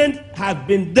argument has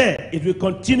been there. It will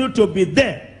continue to be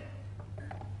there.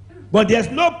 But there's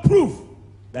no proof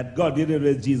that God didn't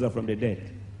raise Jesus from the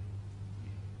dead.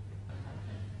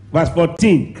 Verse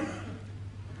 14.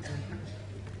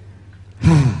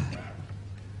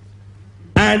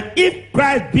 And if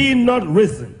Christ be not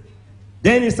risen,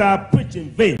 then is our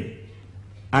preaching vain,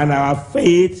 and our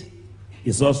faith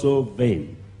is also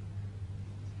vain.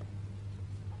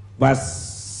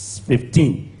 Verse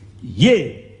 15.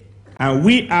 Yea, and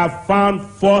we are found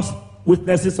false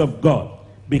witnesses of God,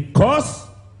 because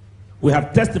we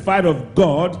have testified of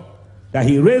God that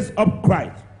he raised up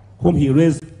Christ, whom he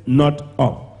raised not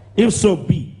up. If so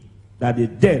be that the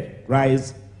dead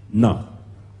rise not.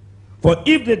 For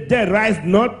if the dead rise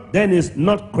not, then is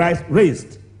not Christ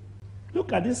raised.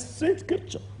 Look at this strange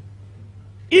scripture.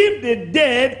 If the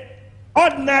dead,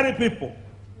 ordinary people,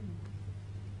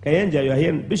 Kayenja, you are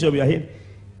here, Bishop, you are here.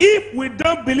 If we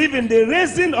don't believe in the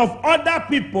raising of other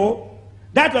people,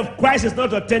 that of Christ is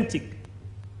not authentic.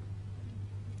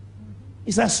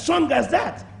 It's as strong as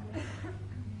that.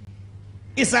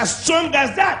 It's as strong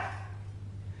as that.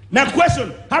 Now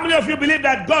question, how many of you believe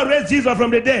that God raised Jesus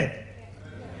from the dead?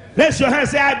 Raise your hand and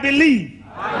say, I believe.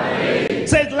 I believe.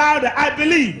 Say it louder, I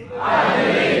believe. I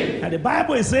believe. And the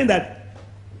Bible is saying that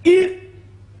if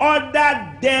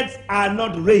other deaths are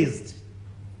not raised,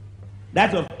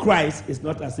 that of Christ is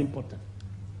not as important.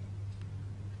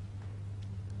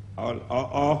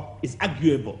 Or it's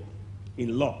arguable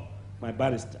in law, my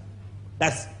barrister.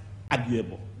 That's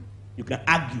arguable. You can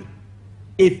argue.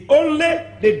 If only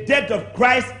the death of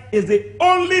Christ is the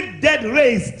only death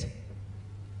raised,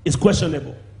 it's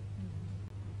questionable.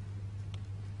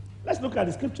 Let's look at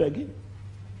the scripture again.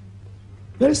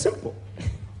 Very simple.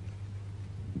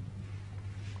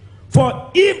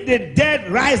 For if the dead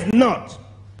rise not,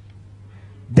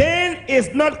 then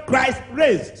is not Christ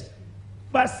raised.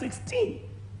 Verse 16.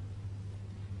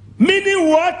 Meaning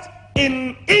what?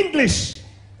 In English,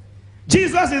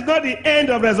 Jesus is not the end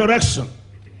of resurrection.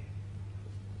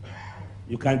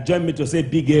 You can join me to say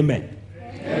big amen.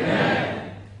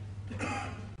 Amen.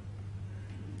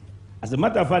 As a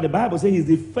matter of fact, the Bible says he's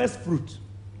the first fruit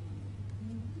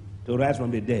to rise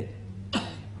from the dead.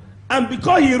 And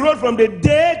because he rose from the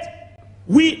dead,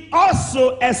 we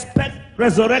also expect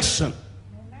resurrection.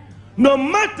 No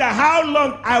matter how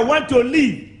long I want to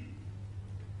live,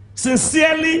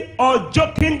 sincerely or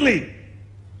jokingly,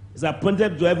 it's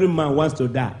appointed to every man wants to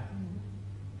die.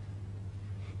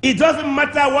 It doesn't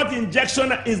matter what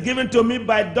injection is given to me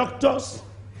by doctors.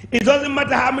 It doesn't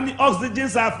matter how many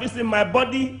oxygens are fixed in my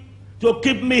body to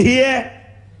keep me here.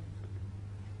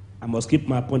 I must keep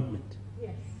my appointment.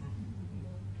 Yes.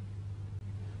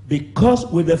 Because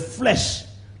with the flesh,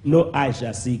 no eye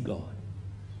shall see God.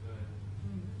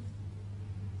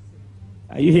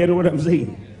 Are you hearing what I'm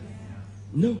saying?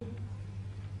 No.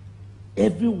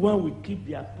 Everyone will keep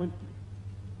their appointment.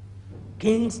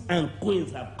 Kings and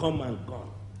queens have come and gone.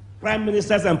 Prime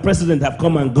ministers and presidents have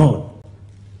come and gone.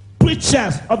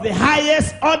 Preachers of the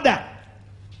highest order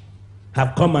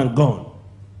have come and gone.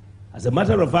 As a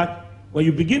matter of fact, when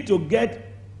you begin to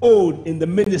get old in the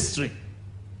ministry,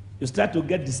 you start to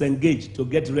get disengaged to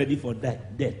get ready for death.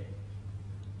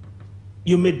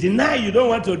 You may deny you don't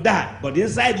want to die, but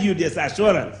inside you there's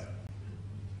assurance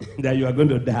that you are going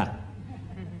to die.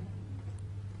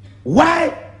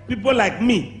 Why people like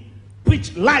me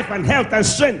preach life and health and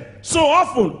strength so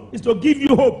often is to give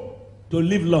you hope to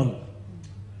live long.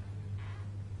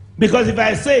 Because if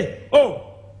I say,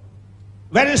 oh,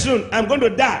 very soon I'm going to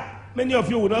die, many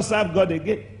of you will not serve God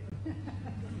again.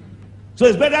 So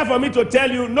it's better for me to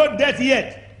tell you, no death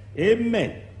yet.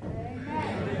 Amen.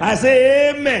 Amen. I say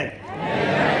amen.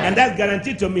 Amen. And that's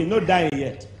guaranteed to me, no dying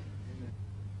yet.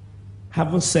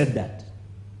 Having said that,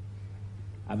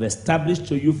 I've established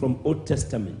to you from Old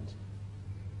Testament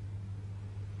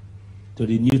to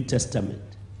the New Testament,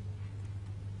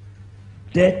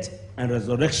 death and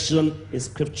resurrection is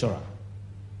scriptural.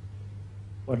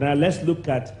 But now let's look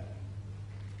at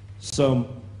some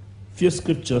few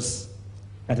scriptures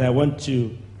that I want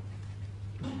to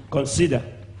consider.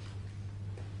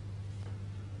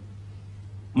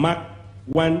 Mark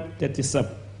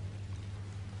 1:37.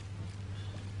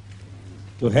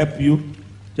 To help you,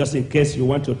 just in case you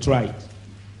want to try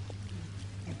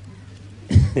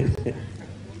it.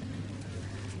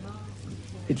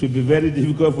 It will be very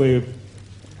difficult for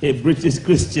a British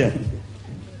Christian.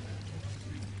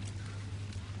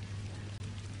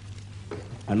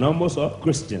 And almost all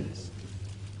Christians.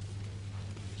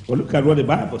 Well, look at what the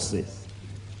Bible says.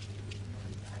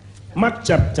 Mark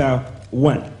chapter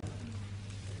 1.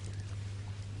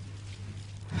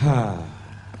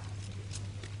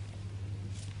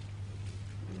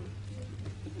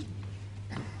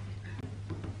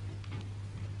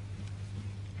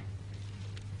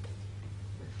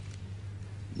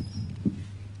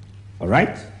 All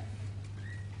right?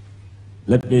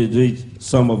 Let me read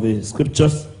some of the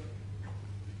scriptures.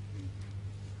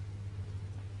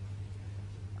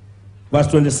 Verse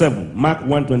 27, Mark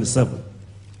 1:27.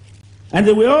 And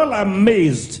they were all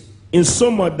amazed in so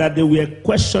much that they were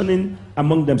questioning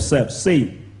among themselves,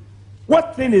 saying,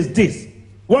 what thing is this?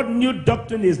 What new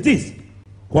doctrine is this?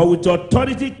 For with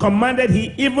authority commanded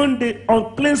he even the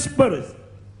unclean spirits,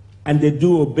 and they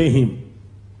do obey him.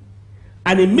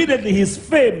 And immediately his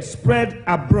fame spread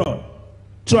abroad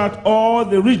throughout all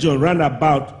the region round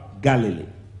about Galilee.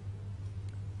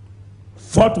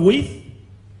 Forthwith,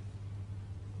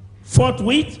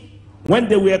 when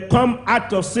they were come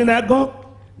out of synagogue,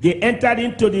 they entered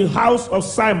into the house of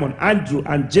Simon, Andrew,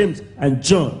 and James, and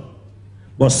John.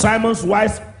 But Simon's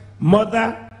wife's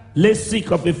mother lay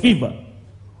sick of a fever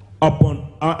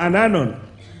upon an anon,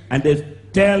 and they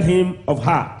tell him of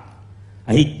her.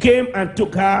 And he came and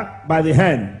took her by the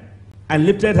hand and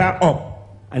lifted her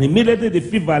up, and immediately the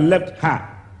fever left her,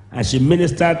 and she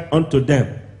ministered unto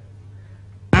them.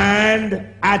 And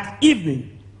at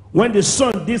evening, when the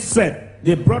sun did set,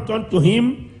 they brought unto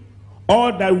him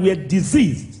all that were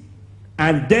diseased,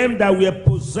 and them that were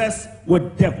possessed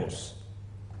with devils.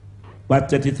 Verse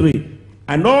 33.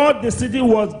 And all the city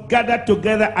was gathered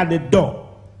together at the door,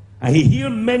 and he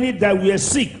healed many that were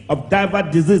sick of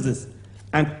divers diseases,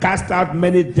 and cast out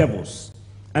many devils,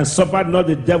 and suffered not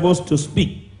the devils to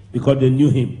speak, because they knew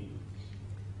him.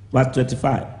 Verse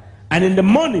 25. And in the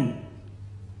morning,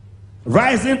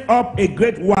 rising up a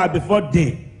great while before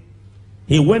day,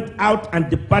 he went out and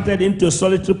departed into a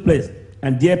solitary place,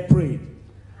 and there prayed.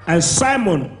 And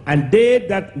Simon and they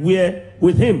that were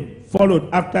with him followed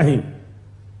after him.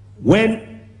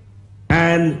 When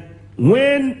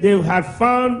they had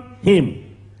found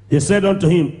him, they said unto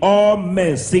him, all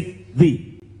men seek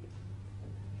thee.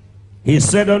 He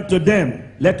said unto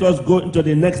them, let us go into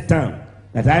the next town,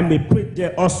 that I may preach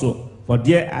there also, for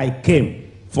there I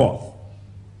came forth.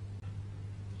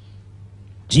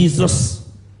 Jesus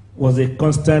was a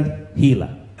constant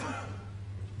healer.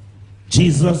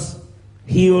 Jesus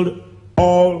healed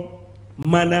all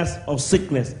manners of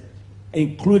sickness,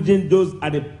 including those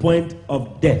at the point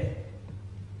of death.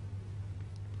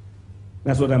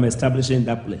 That's what I'm establishing in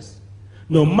that place.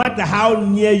 No matter how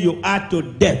near you are to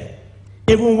death,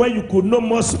 even when you could no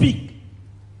more speak,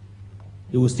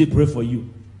 he will still pray for you.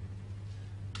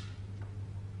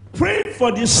 Praying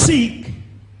for the sick,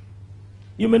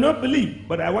 you may not believe,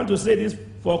 but I want to say this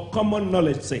for common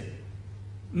knowledge's sake.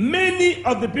 Many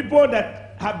of the people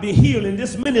that have been healed in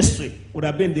this ministry would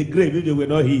have been in the grave if they were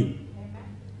not healed.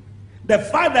 The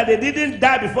fact that they didn't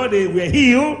die before they were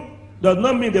healed does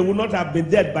not mean they would not have been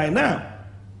dead by now.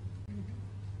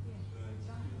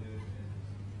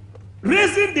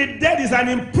 Raising the dead is an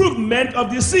improvement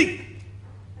of the sick.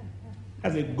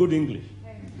 That's a good English.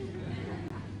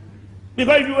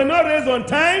 Because if you were not raised on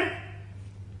time,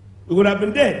 we would have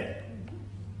been dead.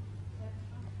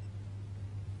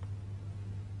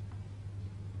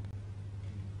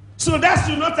 So that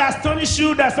should not astonish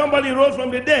you that somebody rose from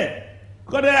the dead.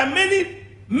 Because there are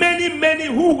many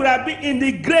who would have been in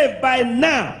the grave by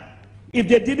now if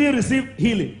they didn't receive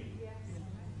healing.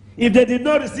 If they did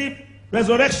not receive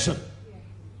resurrection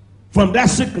from that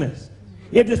sickness.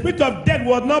 If the spirit of death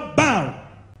was not bound.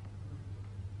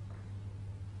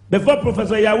 Before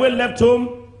Professor Yahweh left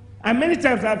home, and many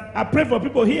times I pray for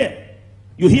people here.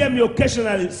 You hear me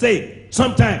occasionally say,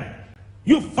 sometime,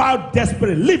 you foul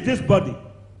desperate, leave this body.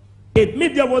 It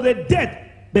means there was a death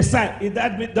beside.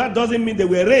 That doesn't mean they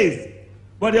were raised.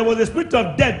 But there was a spirit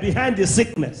of death behind the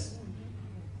sickness.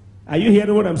 Are you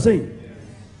hearing what I'm saying?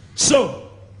 So,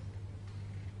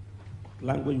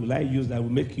 language will I use that will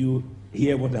make you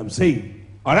hear what I'm saying?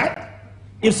 All right?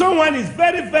 If someone is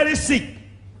very, very sick,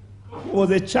 there was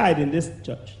a child in this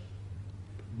church,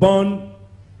 born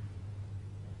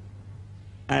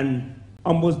and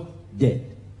almost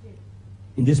dead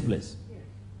in this place.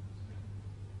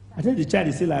 I think the child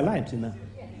is still alive till now.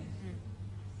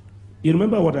 You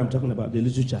remember what I'm talking about, the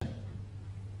little child.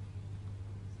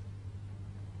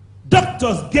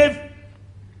 Doctors gave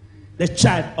the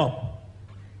child up.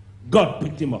 God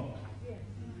picked him up.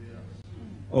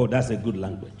 Oh, that's a good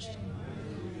language.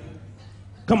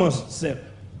 Come on, sir.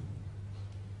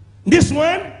 This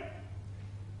one,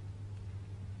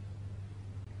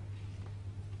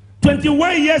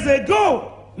 21 years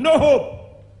ago, no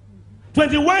hope.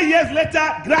 21 years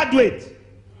later, graduate.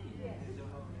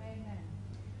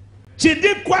 She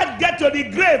didn't quite get to the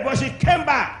grave, but she came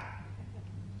back.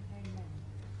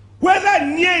 Whether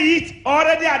near it,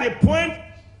 already at the point,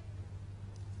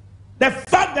 the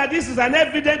fact that this is an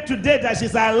evidence today that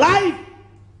she's alive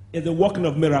is the working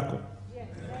of miracle.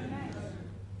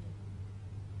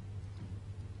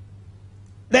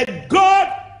 The God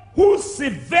who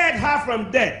severed her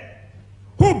from death,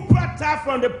 who brought her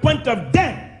from the point of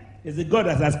death, is the God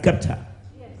that has kept her.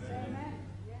 Yes.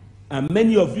 And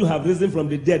many of you have risen from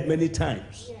the dead many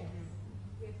times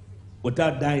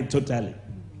without dying totally.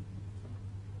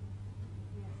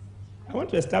 I want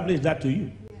to establish that to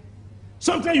you.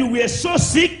 Sometimes you were so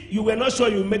sick, you were not sure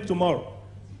you would make tomorrow.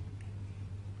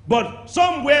 But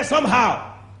somewhere,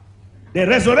 somehow, the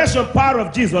resurrection power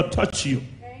of Jesus touched you.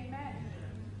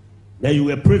 Then you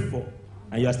were prayed for,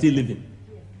 and you are still living.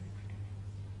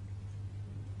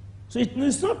 So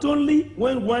it's not only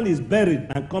when one is buried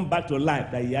and come back to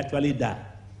life that he actually died.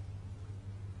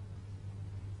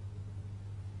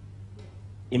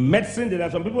 In medicine, there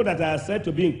are some people that are said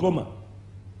to be in coma.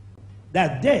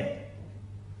 They're dead.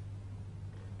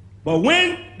 But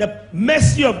when the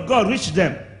mercy of God reaches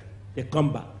them, they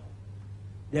come back.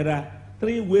 There are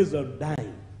 3 ways of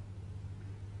dying.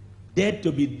 Dead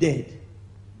to be dead,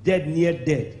 dead near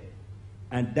dead,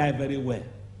 and die very well.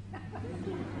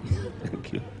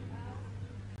 Thank you.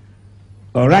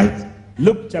 All right,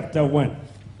 Luke chapter 1.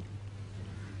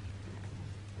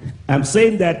 I'm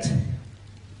saying that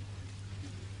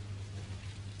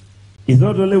it's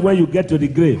not only when you get to the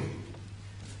grave.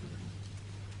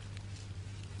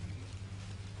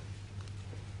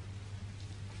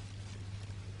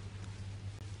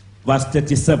 Verse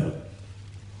 37.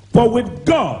 For with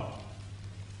God,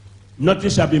 nothing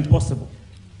shall be impossible.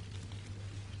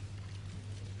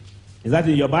 Is that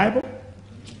in your Bible?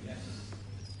 Yes.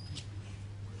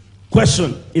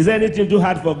 Question, is there anything too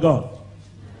hard for God?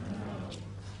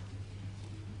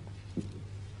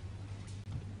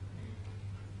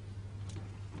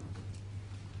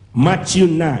 Matthew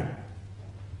 9.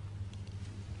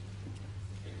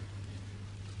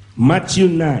 Matthew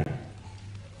 9.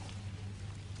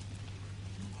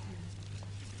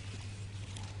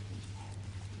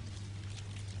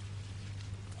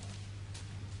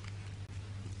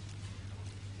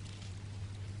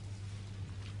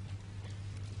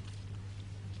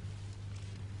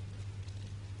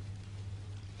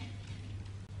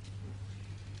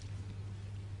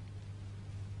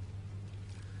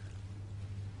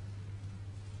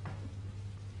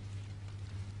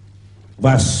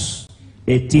 Verse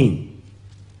 18.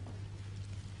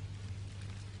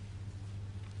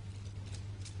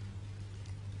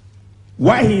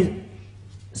 While he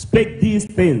spake these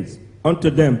things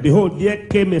unto them, behold, there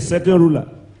came a certain ruler,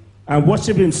 and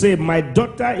worshipped him, saying, My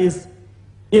daughter is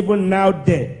even now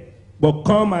dead, but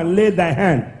come and lay thy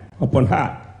hand upon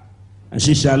her, and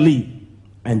she shall live.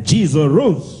 And Jesus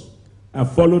rose and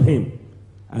followed him,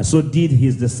 and so did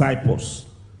his disciples.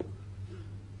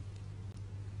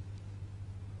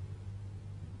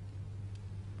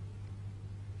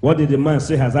 What did the man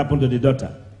say has happened to the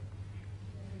daughter?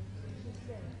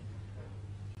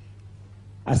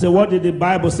 I said, what did the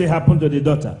Bible say happened to the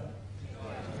daughter?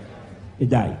 He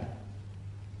died.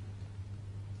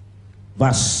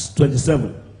 Verse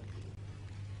 27.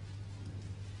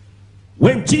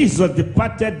 When Jesus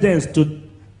departed thence,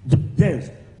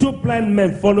 two blind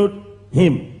men followed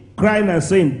him, crying and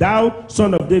saying, Thou,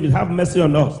 Son of David, have mercy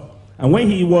on us. And when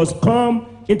he was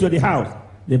come into the house,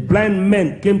 the blind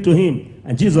men came to him,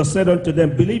 and Jesus said unto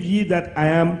them, Believe ye that I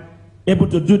am able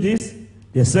to do this?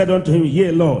 They said unto him,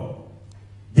 Yea, Lord.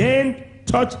 Then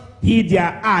touched he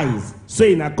their eyes,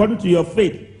 saying, According to your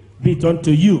faith, be it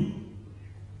unto you.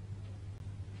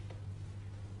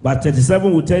 Verse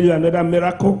 37 will tell you another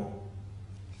miracle.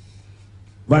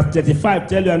 Verse 35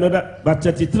 tell you another. Verse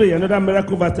 33, another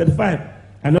miracle. Verse 35,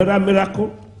 another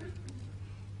miracle.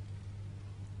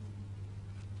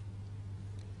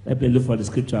 Let me look for the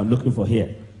scripture I'm looking for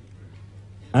here.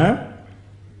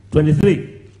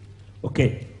 23.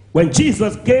 Okay. When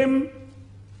Jesus came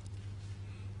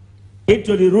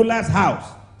into the ruler's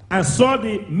house and saw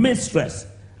the mistress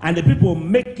and the people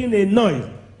making a noise,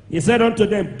 he said unto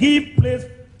them, Give place,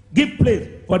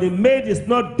 for the maid is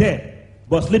not dead,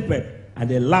 but sleepeth. And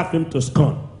they laughed him to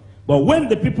scorn. But when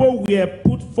the people were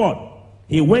put forth,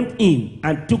 he went in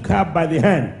and took her by the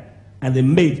hand, and the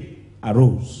maid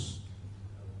arose.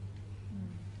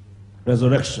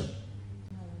 Resurrection.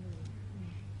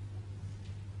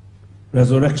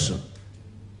 Resurrection.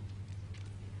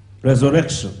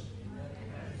 Resurrection.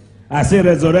 I say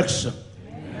resurrection.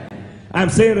 Amen. I'm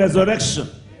saying resurrection.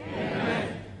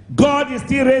 Amen. God is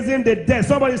still raising the dead.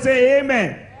 Somebody say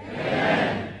amen.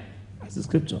 Amen. That's the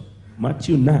scripture.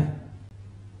 Matthew 9.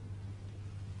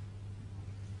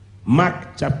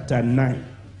 Mark chapter 9.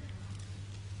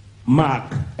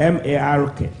 Mark,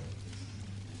 M-A-R-K.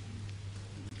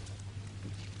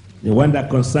 The one that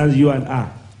concerns you and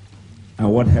I,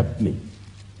 and what helped me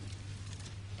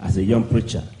as a young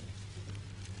preacher.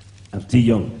 I'm still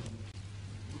young.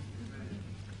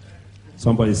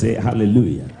 Somebody say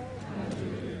hallelujah.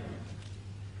 Hallelujah.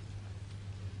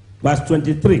 Verse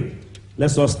 23.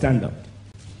 Let's all stand up.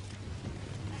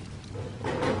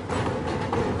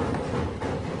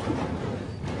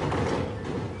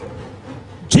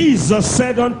 Jesus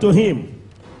said unto him,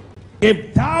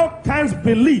 if thou canst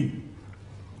believe,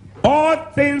 all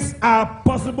things are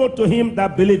possible to him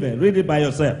that believeth. Read it by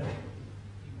yourself.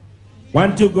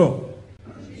 1, 2, go.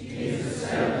 Jesus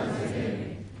said unto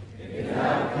him, if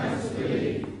thou canst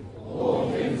believe,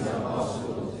 all things are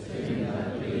possible to him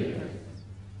that believeth.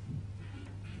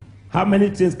 How many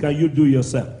things can you do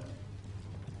yourself?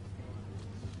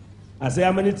 I say,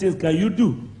 how many things can you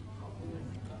do?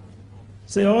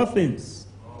 Say all things.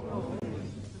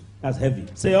 That's heavy.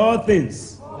 Say all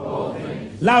things. All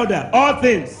things. Louder. All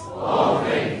things. All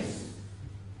things.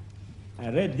 I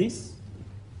read this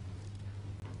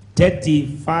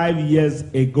 35 years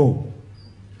ago.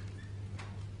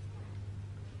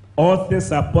 All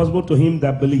things are possible to him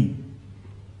that believe.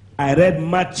 I read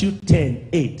Matthew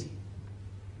 10:8.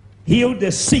 Heal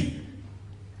the sick,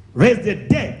 raise the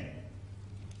dead.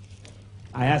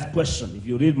 I ask question. If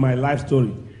you read my life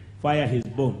story, fire his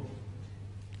bone.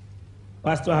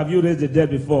 Pastor, have you raised the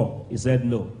dead before? He said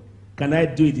no. Can I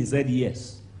do it? He said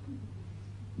yes.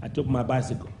 I took my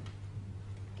bicycle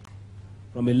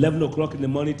from 11 o'clock in the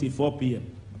morning till 4 p.m.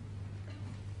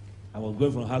 I was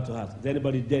going from house to house. Is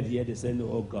anybody dead here? They said no.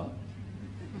 Oh God.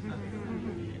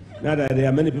 Now that there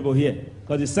are many people here,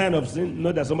 because the sign of sin,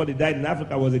 not that somebody died in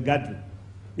Africa, was a gathering.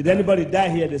 Did anybody die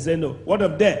here? They say no. What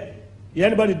of death? Is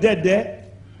anybody dead there?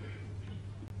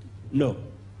 No.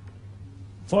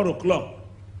 4 o'clock,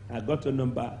 I got to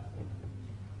number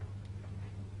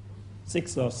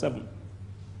 6 or 7,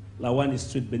 Lawani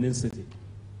Street, Benin City.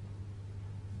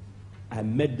 I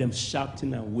met them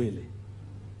shouting and wailing.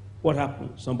 What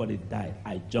happened? Somebody died.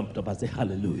 I jumped up. I said,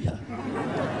 hallelujah.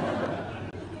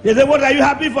 They said, what are you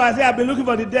happy for? I said, I've been looking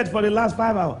for the dead for the last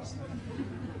 5 hours.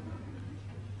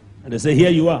 And they say, here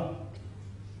you are.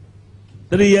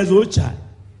 3 years old child.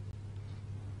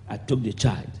 I took the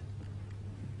child.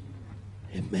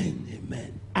 Amen,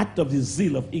 amen. Out of the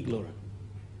zeal of ignorance.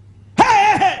 Hey,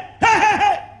 hey, hey, hey,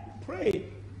 hey. Pray.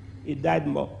 He died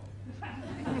more.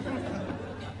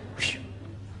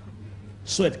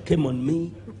 Sweat came on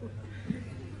me.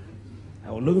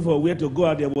 I was looking for where to go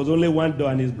out. There was only one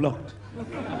door and it's blocked.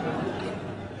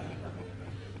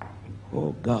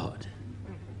 Oh God.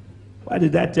 Why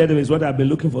did I tell them it's what I've been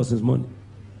looking for since morning?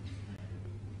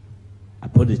 I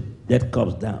put the dead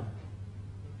corpse down.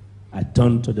 I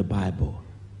turned to the Bible.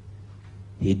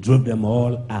 He drove them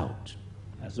all out.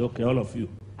 I said, okay, all of you,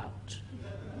 out.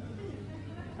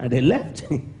 And they left.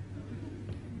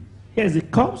 Here's the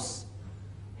corpse.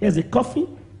 Here's the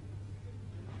coffin.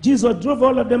 Jesus drove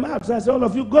all of them out. So I said, all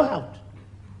of you go out.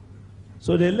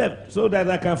 So they left so that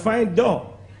I can find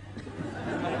door.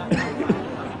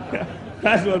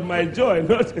 That was my joy.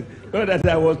 Not that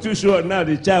I was too sure now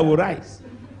the child will rise.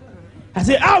 I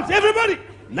said, out, everybody.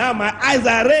 Now my eyes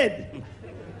are red.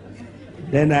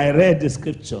 Then I read the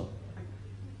scripture.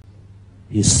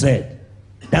 He said,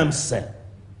 damsel,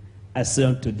 I say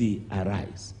unto thee,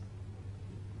 arise.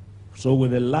 So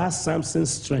with the last Samson's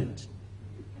strength,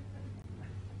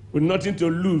 with nothing to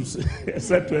lose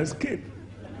except to escape,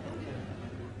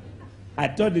 I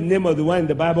thought the name of the one in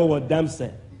the Bible was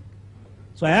damsel.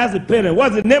 So I asked the parent,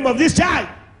 what's the name of this child?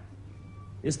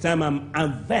 This time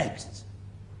I'm vexed.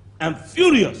 I'm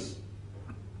furious.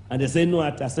 And they say, no,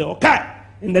 I say, okay.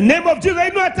 In the name of Jesus,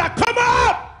 no, come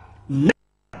up! Now.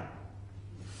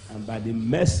 And by the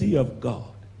mercy of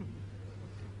God,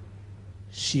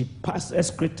 she passed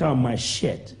excreta on my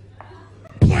shirt.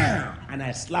 And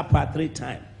I slapped her 3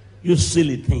 times. You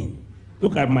silly thing.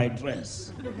 Look at my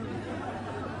dress.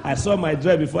 I saw my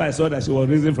dress before I saw that she was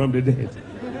risen from the dead.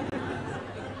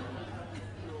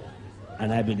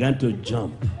 And I began to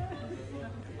jump.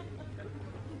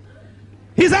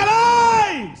 He's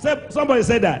alive! Somebody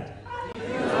said that.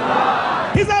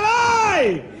 He's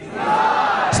alive! He's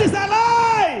alive! She's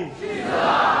alive! She's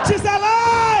alive! She's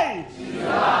alive! She's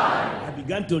alive! I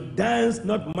began to dance,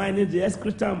 not minding the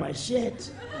excreta on my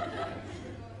shirt.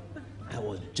 I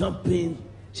was jumping.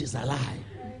 She's alive!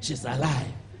 She's alive!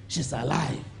 She's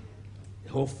alive!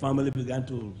 The whole family began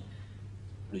to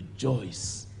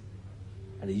rejoice.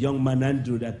 And the young man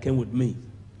Andrew that came with me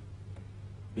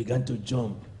began to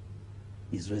jump.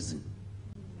 He's risen.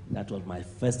 That was my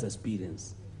first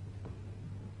experience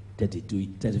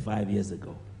 35 years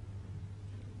ago.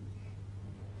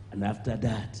 And after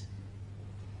that,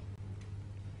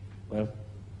 well,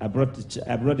 I brought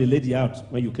the lady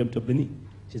out when you came to Benin.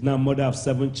 She's now a mother of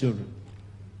 7 children.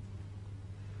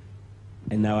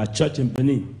 And our church in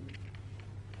Benin,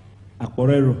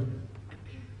 Akorero,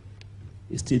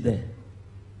 is still there.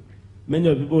 Many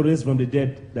of the people raised from the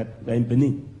dead that are in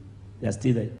Benin, they are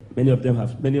still there.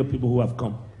 Many of people who have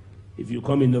come. If you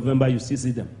come in November, you still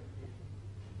see them.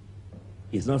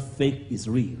 It's not fake, it's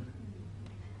real.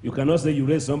 You cannot say you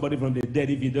raised somebody from the dead.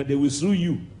 If you don't, they will sue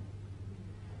you.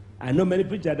 I know many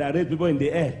preachers that raise people in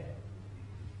the air.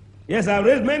 Yes, I've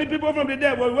raised many people from the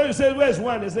dead. But when you say, where's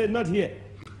one? They say, not here.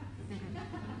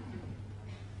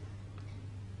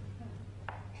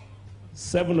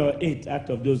 7 or 8 out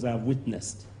of those I've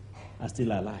witnessed are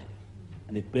still alive.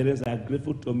 And the parents are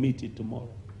grateful to meet it tomorrow.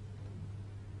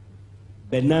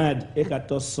 Bernard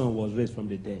Ekato's son was raised from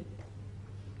the dead.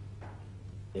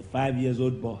 A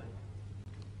 5-year-old boy,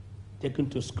 taken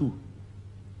to school,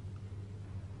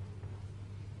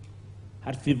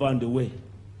 had fever on the way,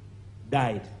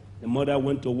 died. The mother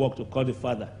went to work to call the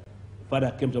father. The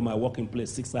father came to my working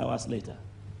place 6 hours later.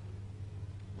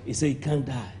 He said, he can't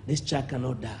die. This child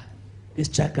cannot die. This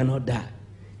child cannot die.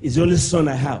 It's the only son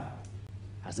I have.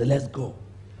 I said, let's go.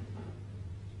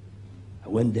 I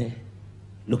went there,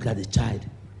 looked at the child.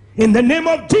 In the name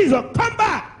of Jesus, come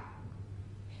back.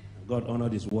 God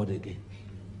honored his word again.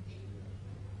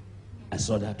 I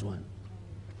saw that one.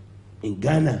 In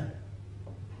Ghana,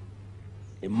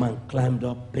 a man climbed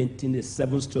up painting a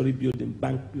 7-story building,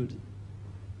 bank building.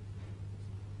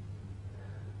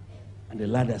 And the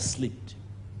ladder slipped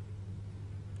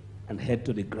and head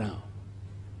to the ground.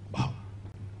 Wow.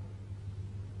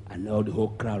 And now the whole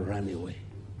crowd ran away.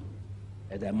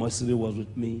 And Mosiri was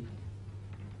with me,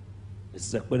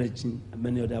 Mrs. Ekwerechin, and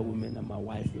many other women, and my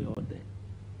wife were all there.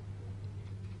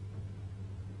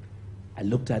 I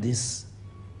looked at this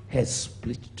head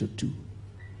split to 2.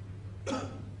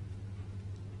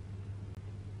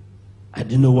 I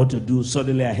didn't know what to do.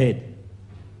 Suddenly I heard,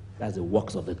 that's the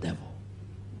works of the devil.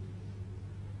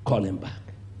 Call him back.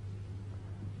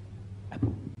 I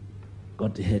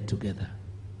got the head together.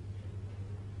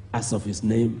 Asked of his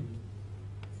name,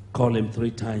 called him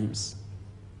 3 times,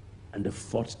 and the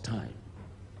 4th time,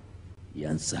 he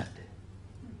answered.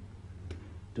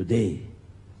 Today,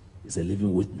 he's a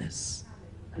living witness,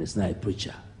 and he's now a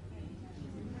preacher.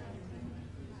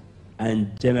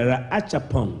 And General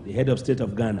Achapong, the head of state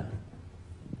of Ghana,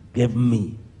 gave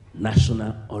me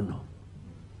national honor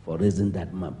for raising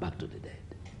that man back to the dead.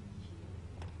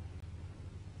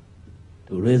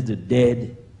 To raise the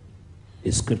dead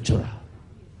is scriptural,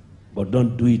 but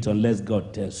don't do it unless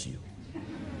God tells you.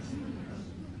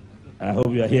 I hope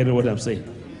you are hearing what I'm saying.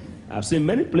 I've seen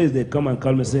many places they come and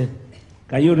call me and say,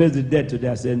 can you raise the dead today?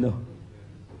 I say, no.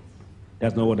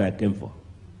 That's not what I came for.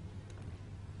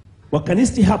 But can it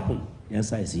still happen? The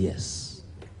answer is yes.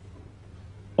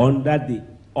 Under the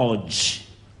urge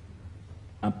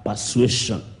and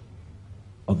persuasion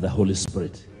of the Holy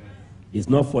Spirit. It's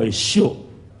not for a show,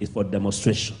 it's for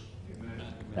demonstration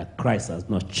that Christ has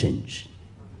not changed.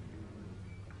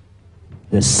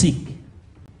 The sick,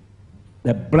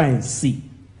 the blind see,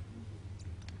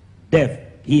 deaf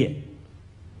hear,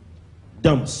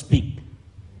 dumb speak,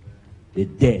 the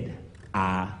dead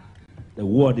are. The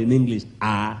word in English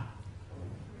are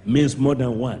means more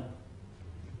than one.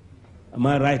 Am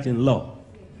I right in law?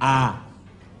 Are.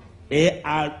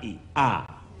 A-R-E,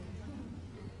 are.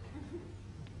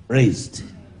 Raised.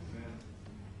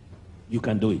 You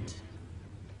can do it.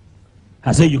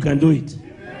 I say you can do it.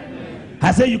 Amen.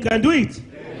 I say you can do it.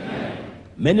 Amen.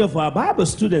 Many of our Bible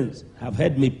students have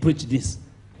heard me preach this,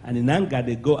 and in anger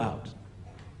they go out.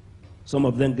 Some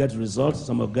of them get results,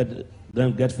 some of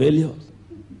them get failures.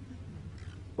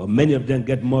 But many of them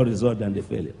get more results than the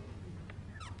failure.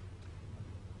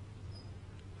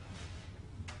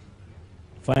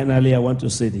 Finally, I want to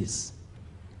say this.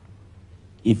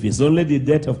 If it's only the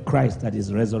death of Christ that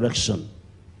is resurrection,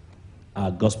 our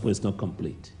gospel is not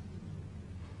complete,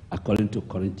 according to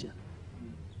Corinthians.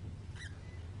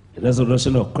 The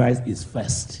resurrection of Christ is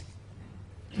first.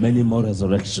 Many more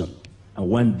resurrection. And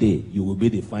one day, you will be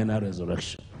the final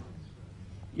resurrection.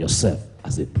 Yourself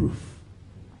as a proof.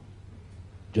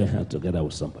 Join hands together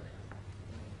with somebody.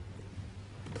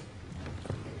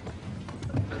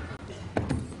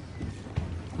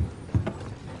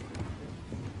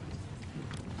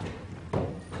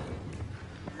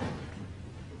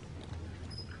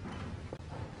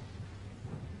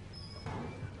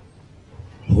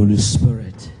 Holy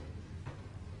Spirit,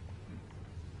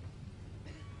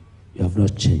 you have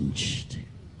not changed.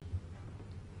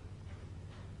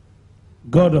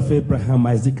 God of Abraham,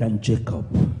 Isaac, and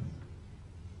Jacob,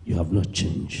 you have not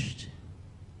changed.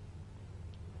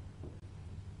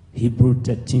 Hebrew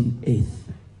 13:8.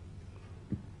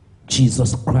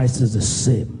 Jesus Christ is the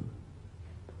same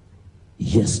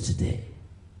yesterday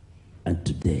and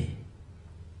today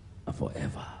and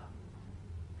forever.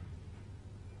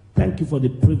 Thank you for the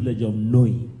privilege of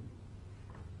knowing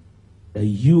that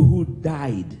you who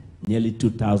died nearly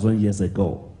 2,000 years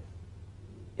ago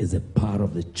is a part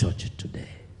of the church today.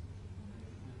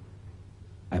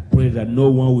 I pray that no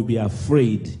one will be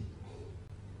afraid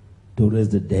to raise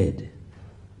the dead.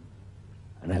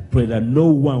 And I pray that no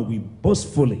one will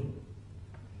boastfully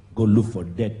go look for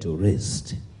dead to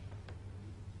raise.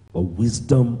 But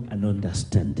wisdom and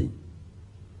understanding,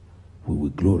 we will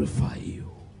glorify you.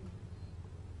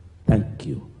 Thank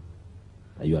you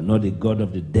that you are not the God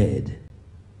of the dead,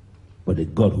 but the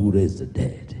God who raised the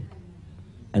dead.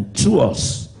 And through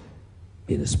us,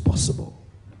 it is possible.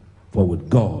 For with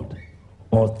God,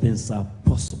 all things are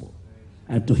possible.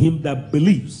 And to him that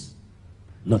believes,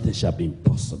 nothing shall be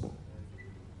impossible.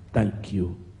 Thank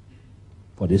you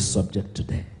for this subject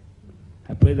today.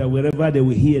 I pray that wherever they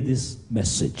will hear this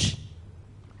message,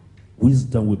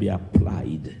 wisdom will be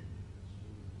applied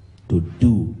to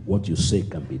do what you say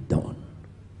can be done,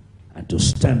 and to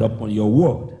stand up on your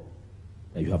word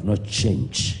that you have not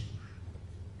changed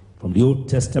from the Old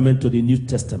Testament to the New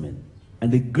Testament,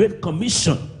 and the Great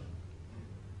Commission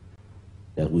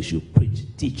that we should preach,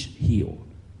 teach, heal,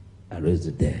 and raise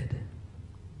the dead.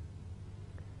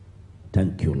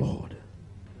 Thank you, Lord,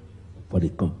 for the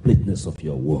completeness of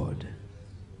your word.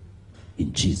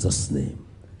 In Jesus' name.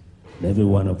 And every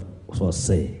one of us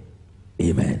say,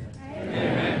 Amen.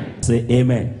 Amen. Say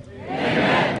amen.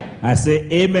 Amen. I say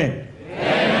amen.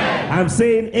 Amen. I'm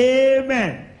saying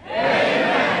amen.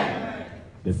 Amen.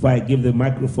 Before I give the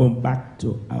microphone back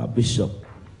to our bishop,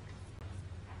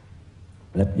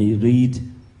 let me read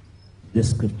the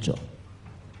scripture.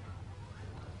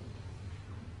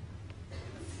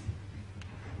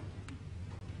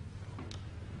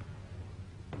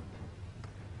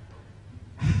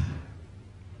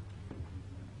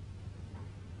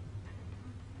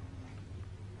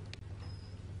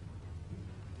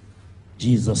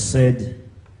 Jesus said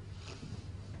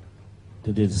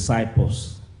to the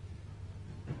disciples,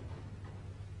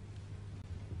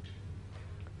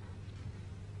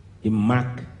 in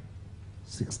Mark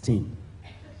 16,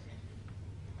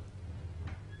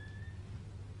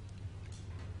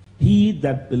 he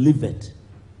that believeth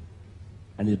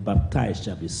and is baptized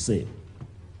shall be saved,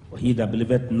 but he that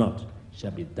believeth not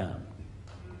shall be damned.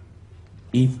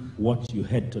 If what you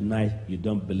heard tonight, you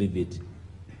don't believe it,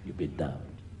 you'll be damned.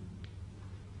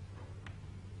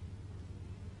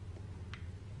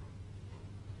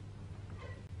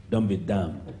 Don't be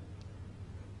damned.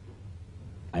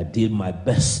 I did my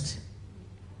best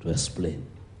to explain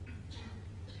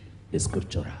the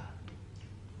scripture.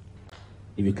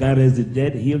 If you can't raise the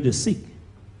dead, heal the sick.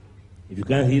 If you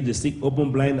can't heal the sick,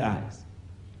 open blind eyes.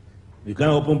 If you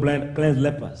can't open blind, cleanse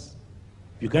lepers.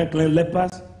 If you can't cleanse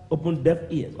lepers, open deaf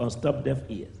ears, unstop deaf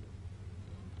ears.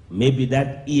 Maybe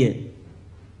that ear,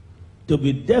 to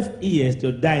be deaf ears,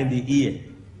 to die in the ear.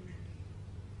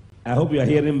 I hope you are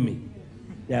hearing me.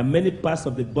 There are many parts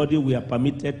of the body we are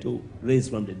permitted to raise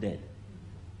from the dead.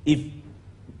 If,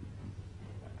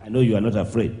 I know you are not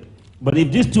afraid, but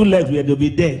if these two legs were to be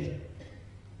dead,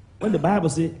 when the Bible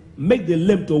says, make the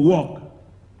lame to walk,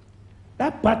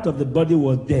 that part of the body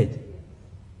was dead.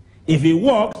 If he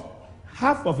walks,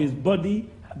 half of his body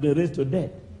has been raised to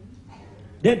death.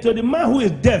 Then to the man who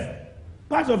is deaf,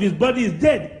 part of his body is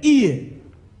dead, ear.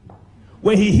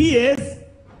 When he hears,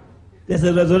 there's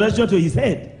a resurrection to his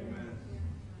head.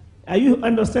 Are you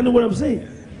understanding what I'm saying?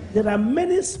 There are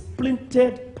many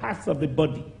splintered parts of the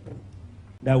body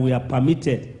that we are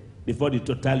permitted before the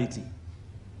totality.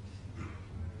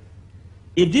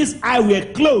 If this eye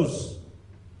were closed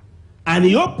and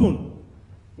he opened,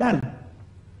 that's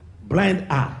blind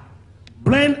eye.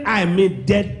 Blind eye means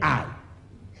dead eye.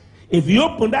 If you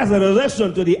open, that's a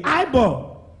resurrection to the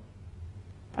eyeball.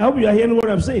 I hope you are hearing what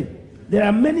I'm saying. There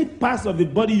are many parts of the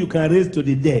body you can raise to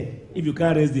the dead if you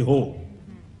can't raise the whole.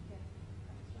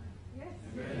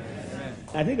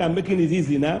 I think I'm making it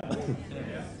easy now.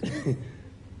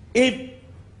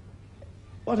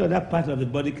 What other part of the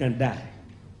body can die?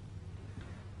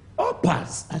 All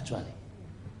parts, actually.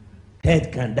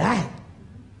 Head can die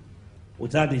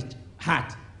without the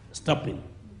heart stopping.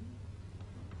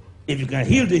 If you can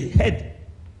heal the head,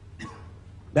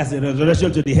 that's a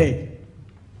resurrection to the head.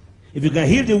 If you can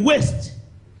heal the waist,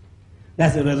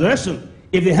 that's a resurrection.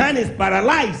 If the hand is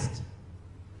paralyzed,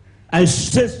 and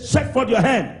stretch forth your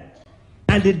hand,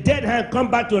 and the dead hand come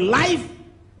back to life,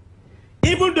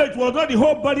 even though it was not the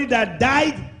whole body that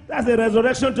died, that's a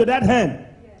resurrection to that hand.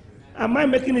 Am I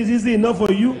making it easy enough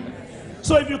for you?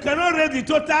 So if you cannot raise the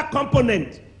total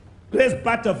component, raise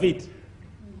part of it.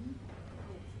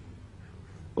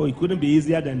 Oh, it couldn't be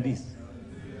easier than this.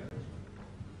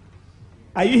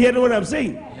 Are you hearing what I'm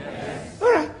saying? Yes.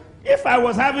 All right. If I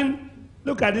was having,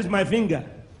 look at this, my finger.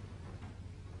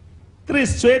 3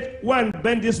 straight, one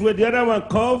bend this way, the other one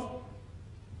curve.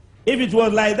 If it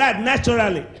was like that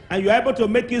naturally, and you're able to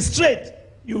make it straight,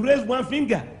 you raise one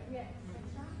finger.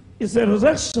 It's a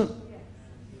resurrection.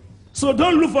 So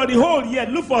don't look for the whole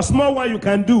yet, look for a small one you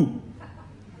can do.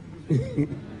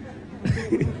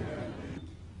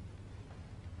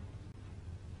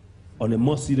 On a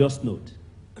more serious note,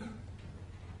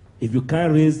 if you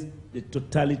can't raise the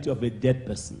totality of a dead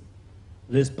person,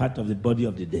 raise part of the body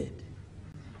of the dead.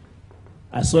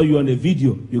 I saw you on a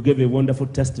video, you gave a wonderful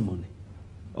testimony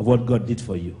of what God did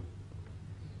for you.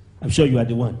 I'm sure you are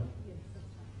the one.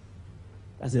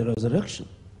 That's a resurrection.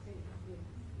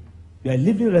 You are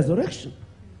living resurrection.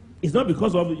 It's not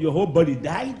because of your whole body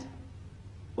died,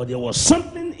 but there was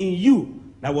something in you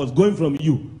that was going from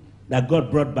you that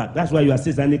God brought back. That's why you are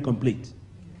still standing complete.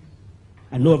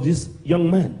 I know of this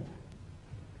young man.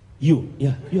 You.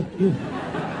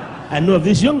 I know of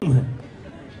this young man.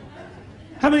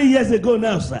 How many years ago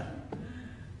now, sir?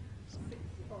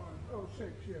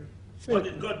 6 years. What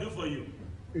did God do for you?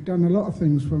 He's done a lot of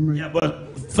things for me. Yeah,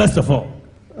 but first of all.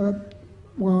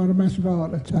 Well, I had a massive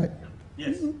heart attack.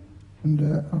 Yes.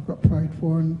 And I got prayed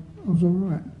for and I was all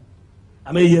right.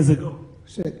 How many years ago?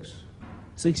 6.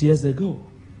 6 years ago.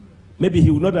 Maybe he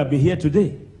would not have been here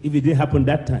today if it didn't happen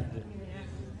that time.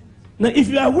 Now, if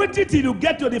you are waiting till you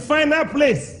get to the final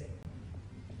place,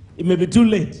 it may be too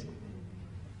late.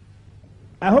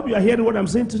 I hope you are hearing what I'm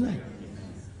saying tonight.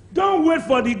 Don't wait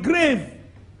for the grave.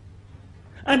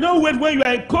 And don't wait when you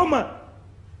are in coma.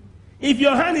 If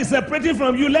your hand is separating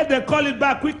from you, let them call it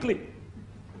back quickly.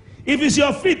 If it's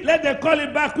your feet, let them call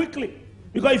it back quickly.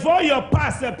 Because if all your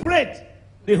parts separate,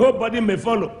 the whole body may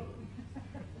follow.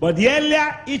 But the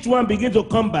earlier each one begins to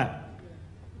come back,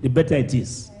 the better it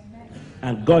is.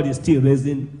 And God is still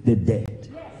raising the dead.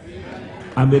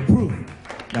 I'm a proof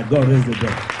that God raised the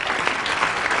dead.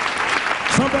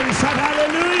 Somebody shout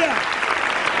hallelujah.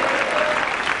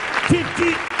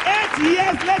 58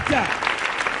 years later,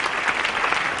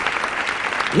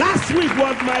 last week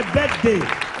was my birthday.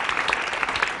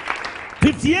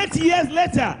 58 years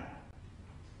later,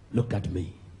 look at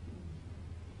me.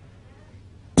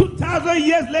 2,000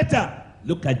 years later,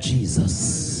 look at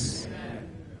Jesus.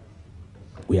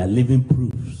 We are living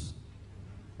proofs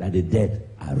that the dead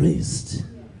are raised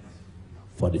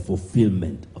for the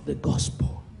fulfillment of the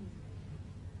gospel.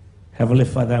 Heavenly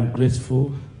Father, I'm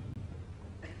grateful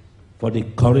for the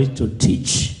courage to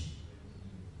teach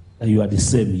that you are the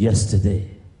same yesterday,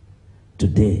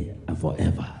 today, and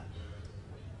forever.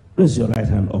 Raise your right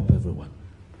hand up, everyone.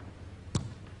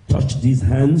 Touch these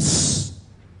hands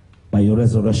by your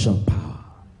resurrection power.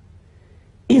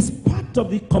 It's part of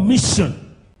the commission.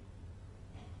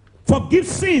 Forgive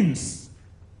sins,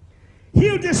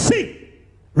 heal the sick,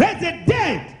 raise the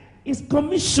dead. It's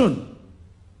commission.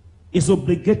 It's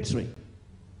obligatory.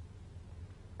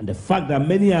 And the fact that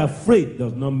many are afraid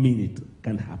does not mean it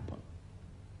can happen.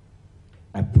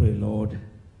 I pray, Lord,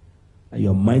 that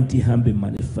your mighty hand be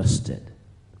manifested,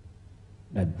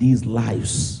 that these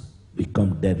lives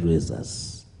become dead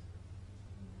raisers,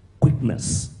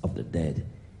 quickness of the dead,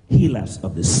 healers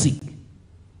of the sick,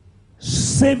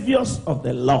 saviors of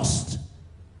the lost,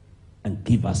 and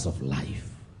givers of life.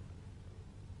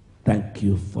 Thank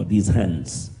you for these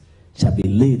hands shall be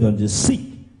laid on the sick,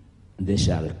 and they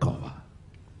shall recover.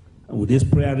 And with this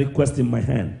prayer request in my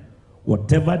hand,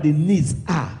 whatever the needs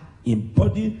are in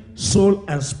body, soul,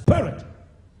 and spirit,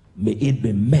 may it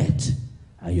be met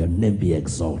and your name be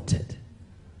exalted.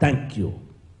 Thank you.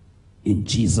 In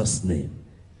Jesus' name.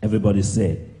 Everybody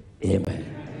say amen.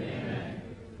 Amen.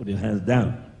 Put your hands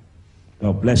down.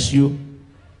 God bless you.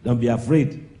 Don't be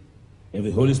afraid. If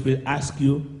the Holy Spirit asks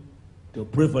you to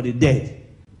pray for the dead,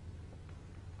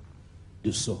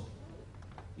 do so.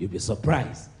 You'll be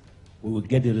surprised. We will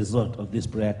get the result of this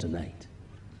prayer tonight.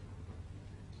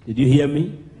 Did you hear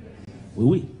me? We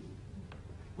will.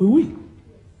 We will.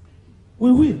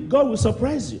 We will. God will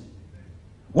surprise you.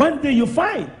 One day you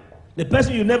find the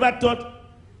person you never thought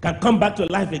can come back to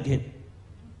life again.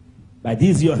 By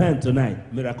this your hand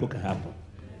tonight, miracle can happen.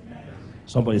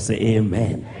 Somebody say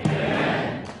amen.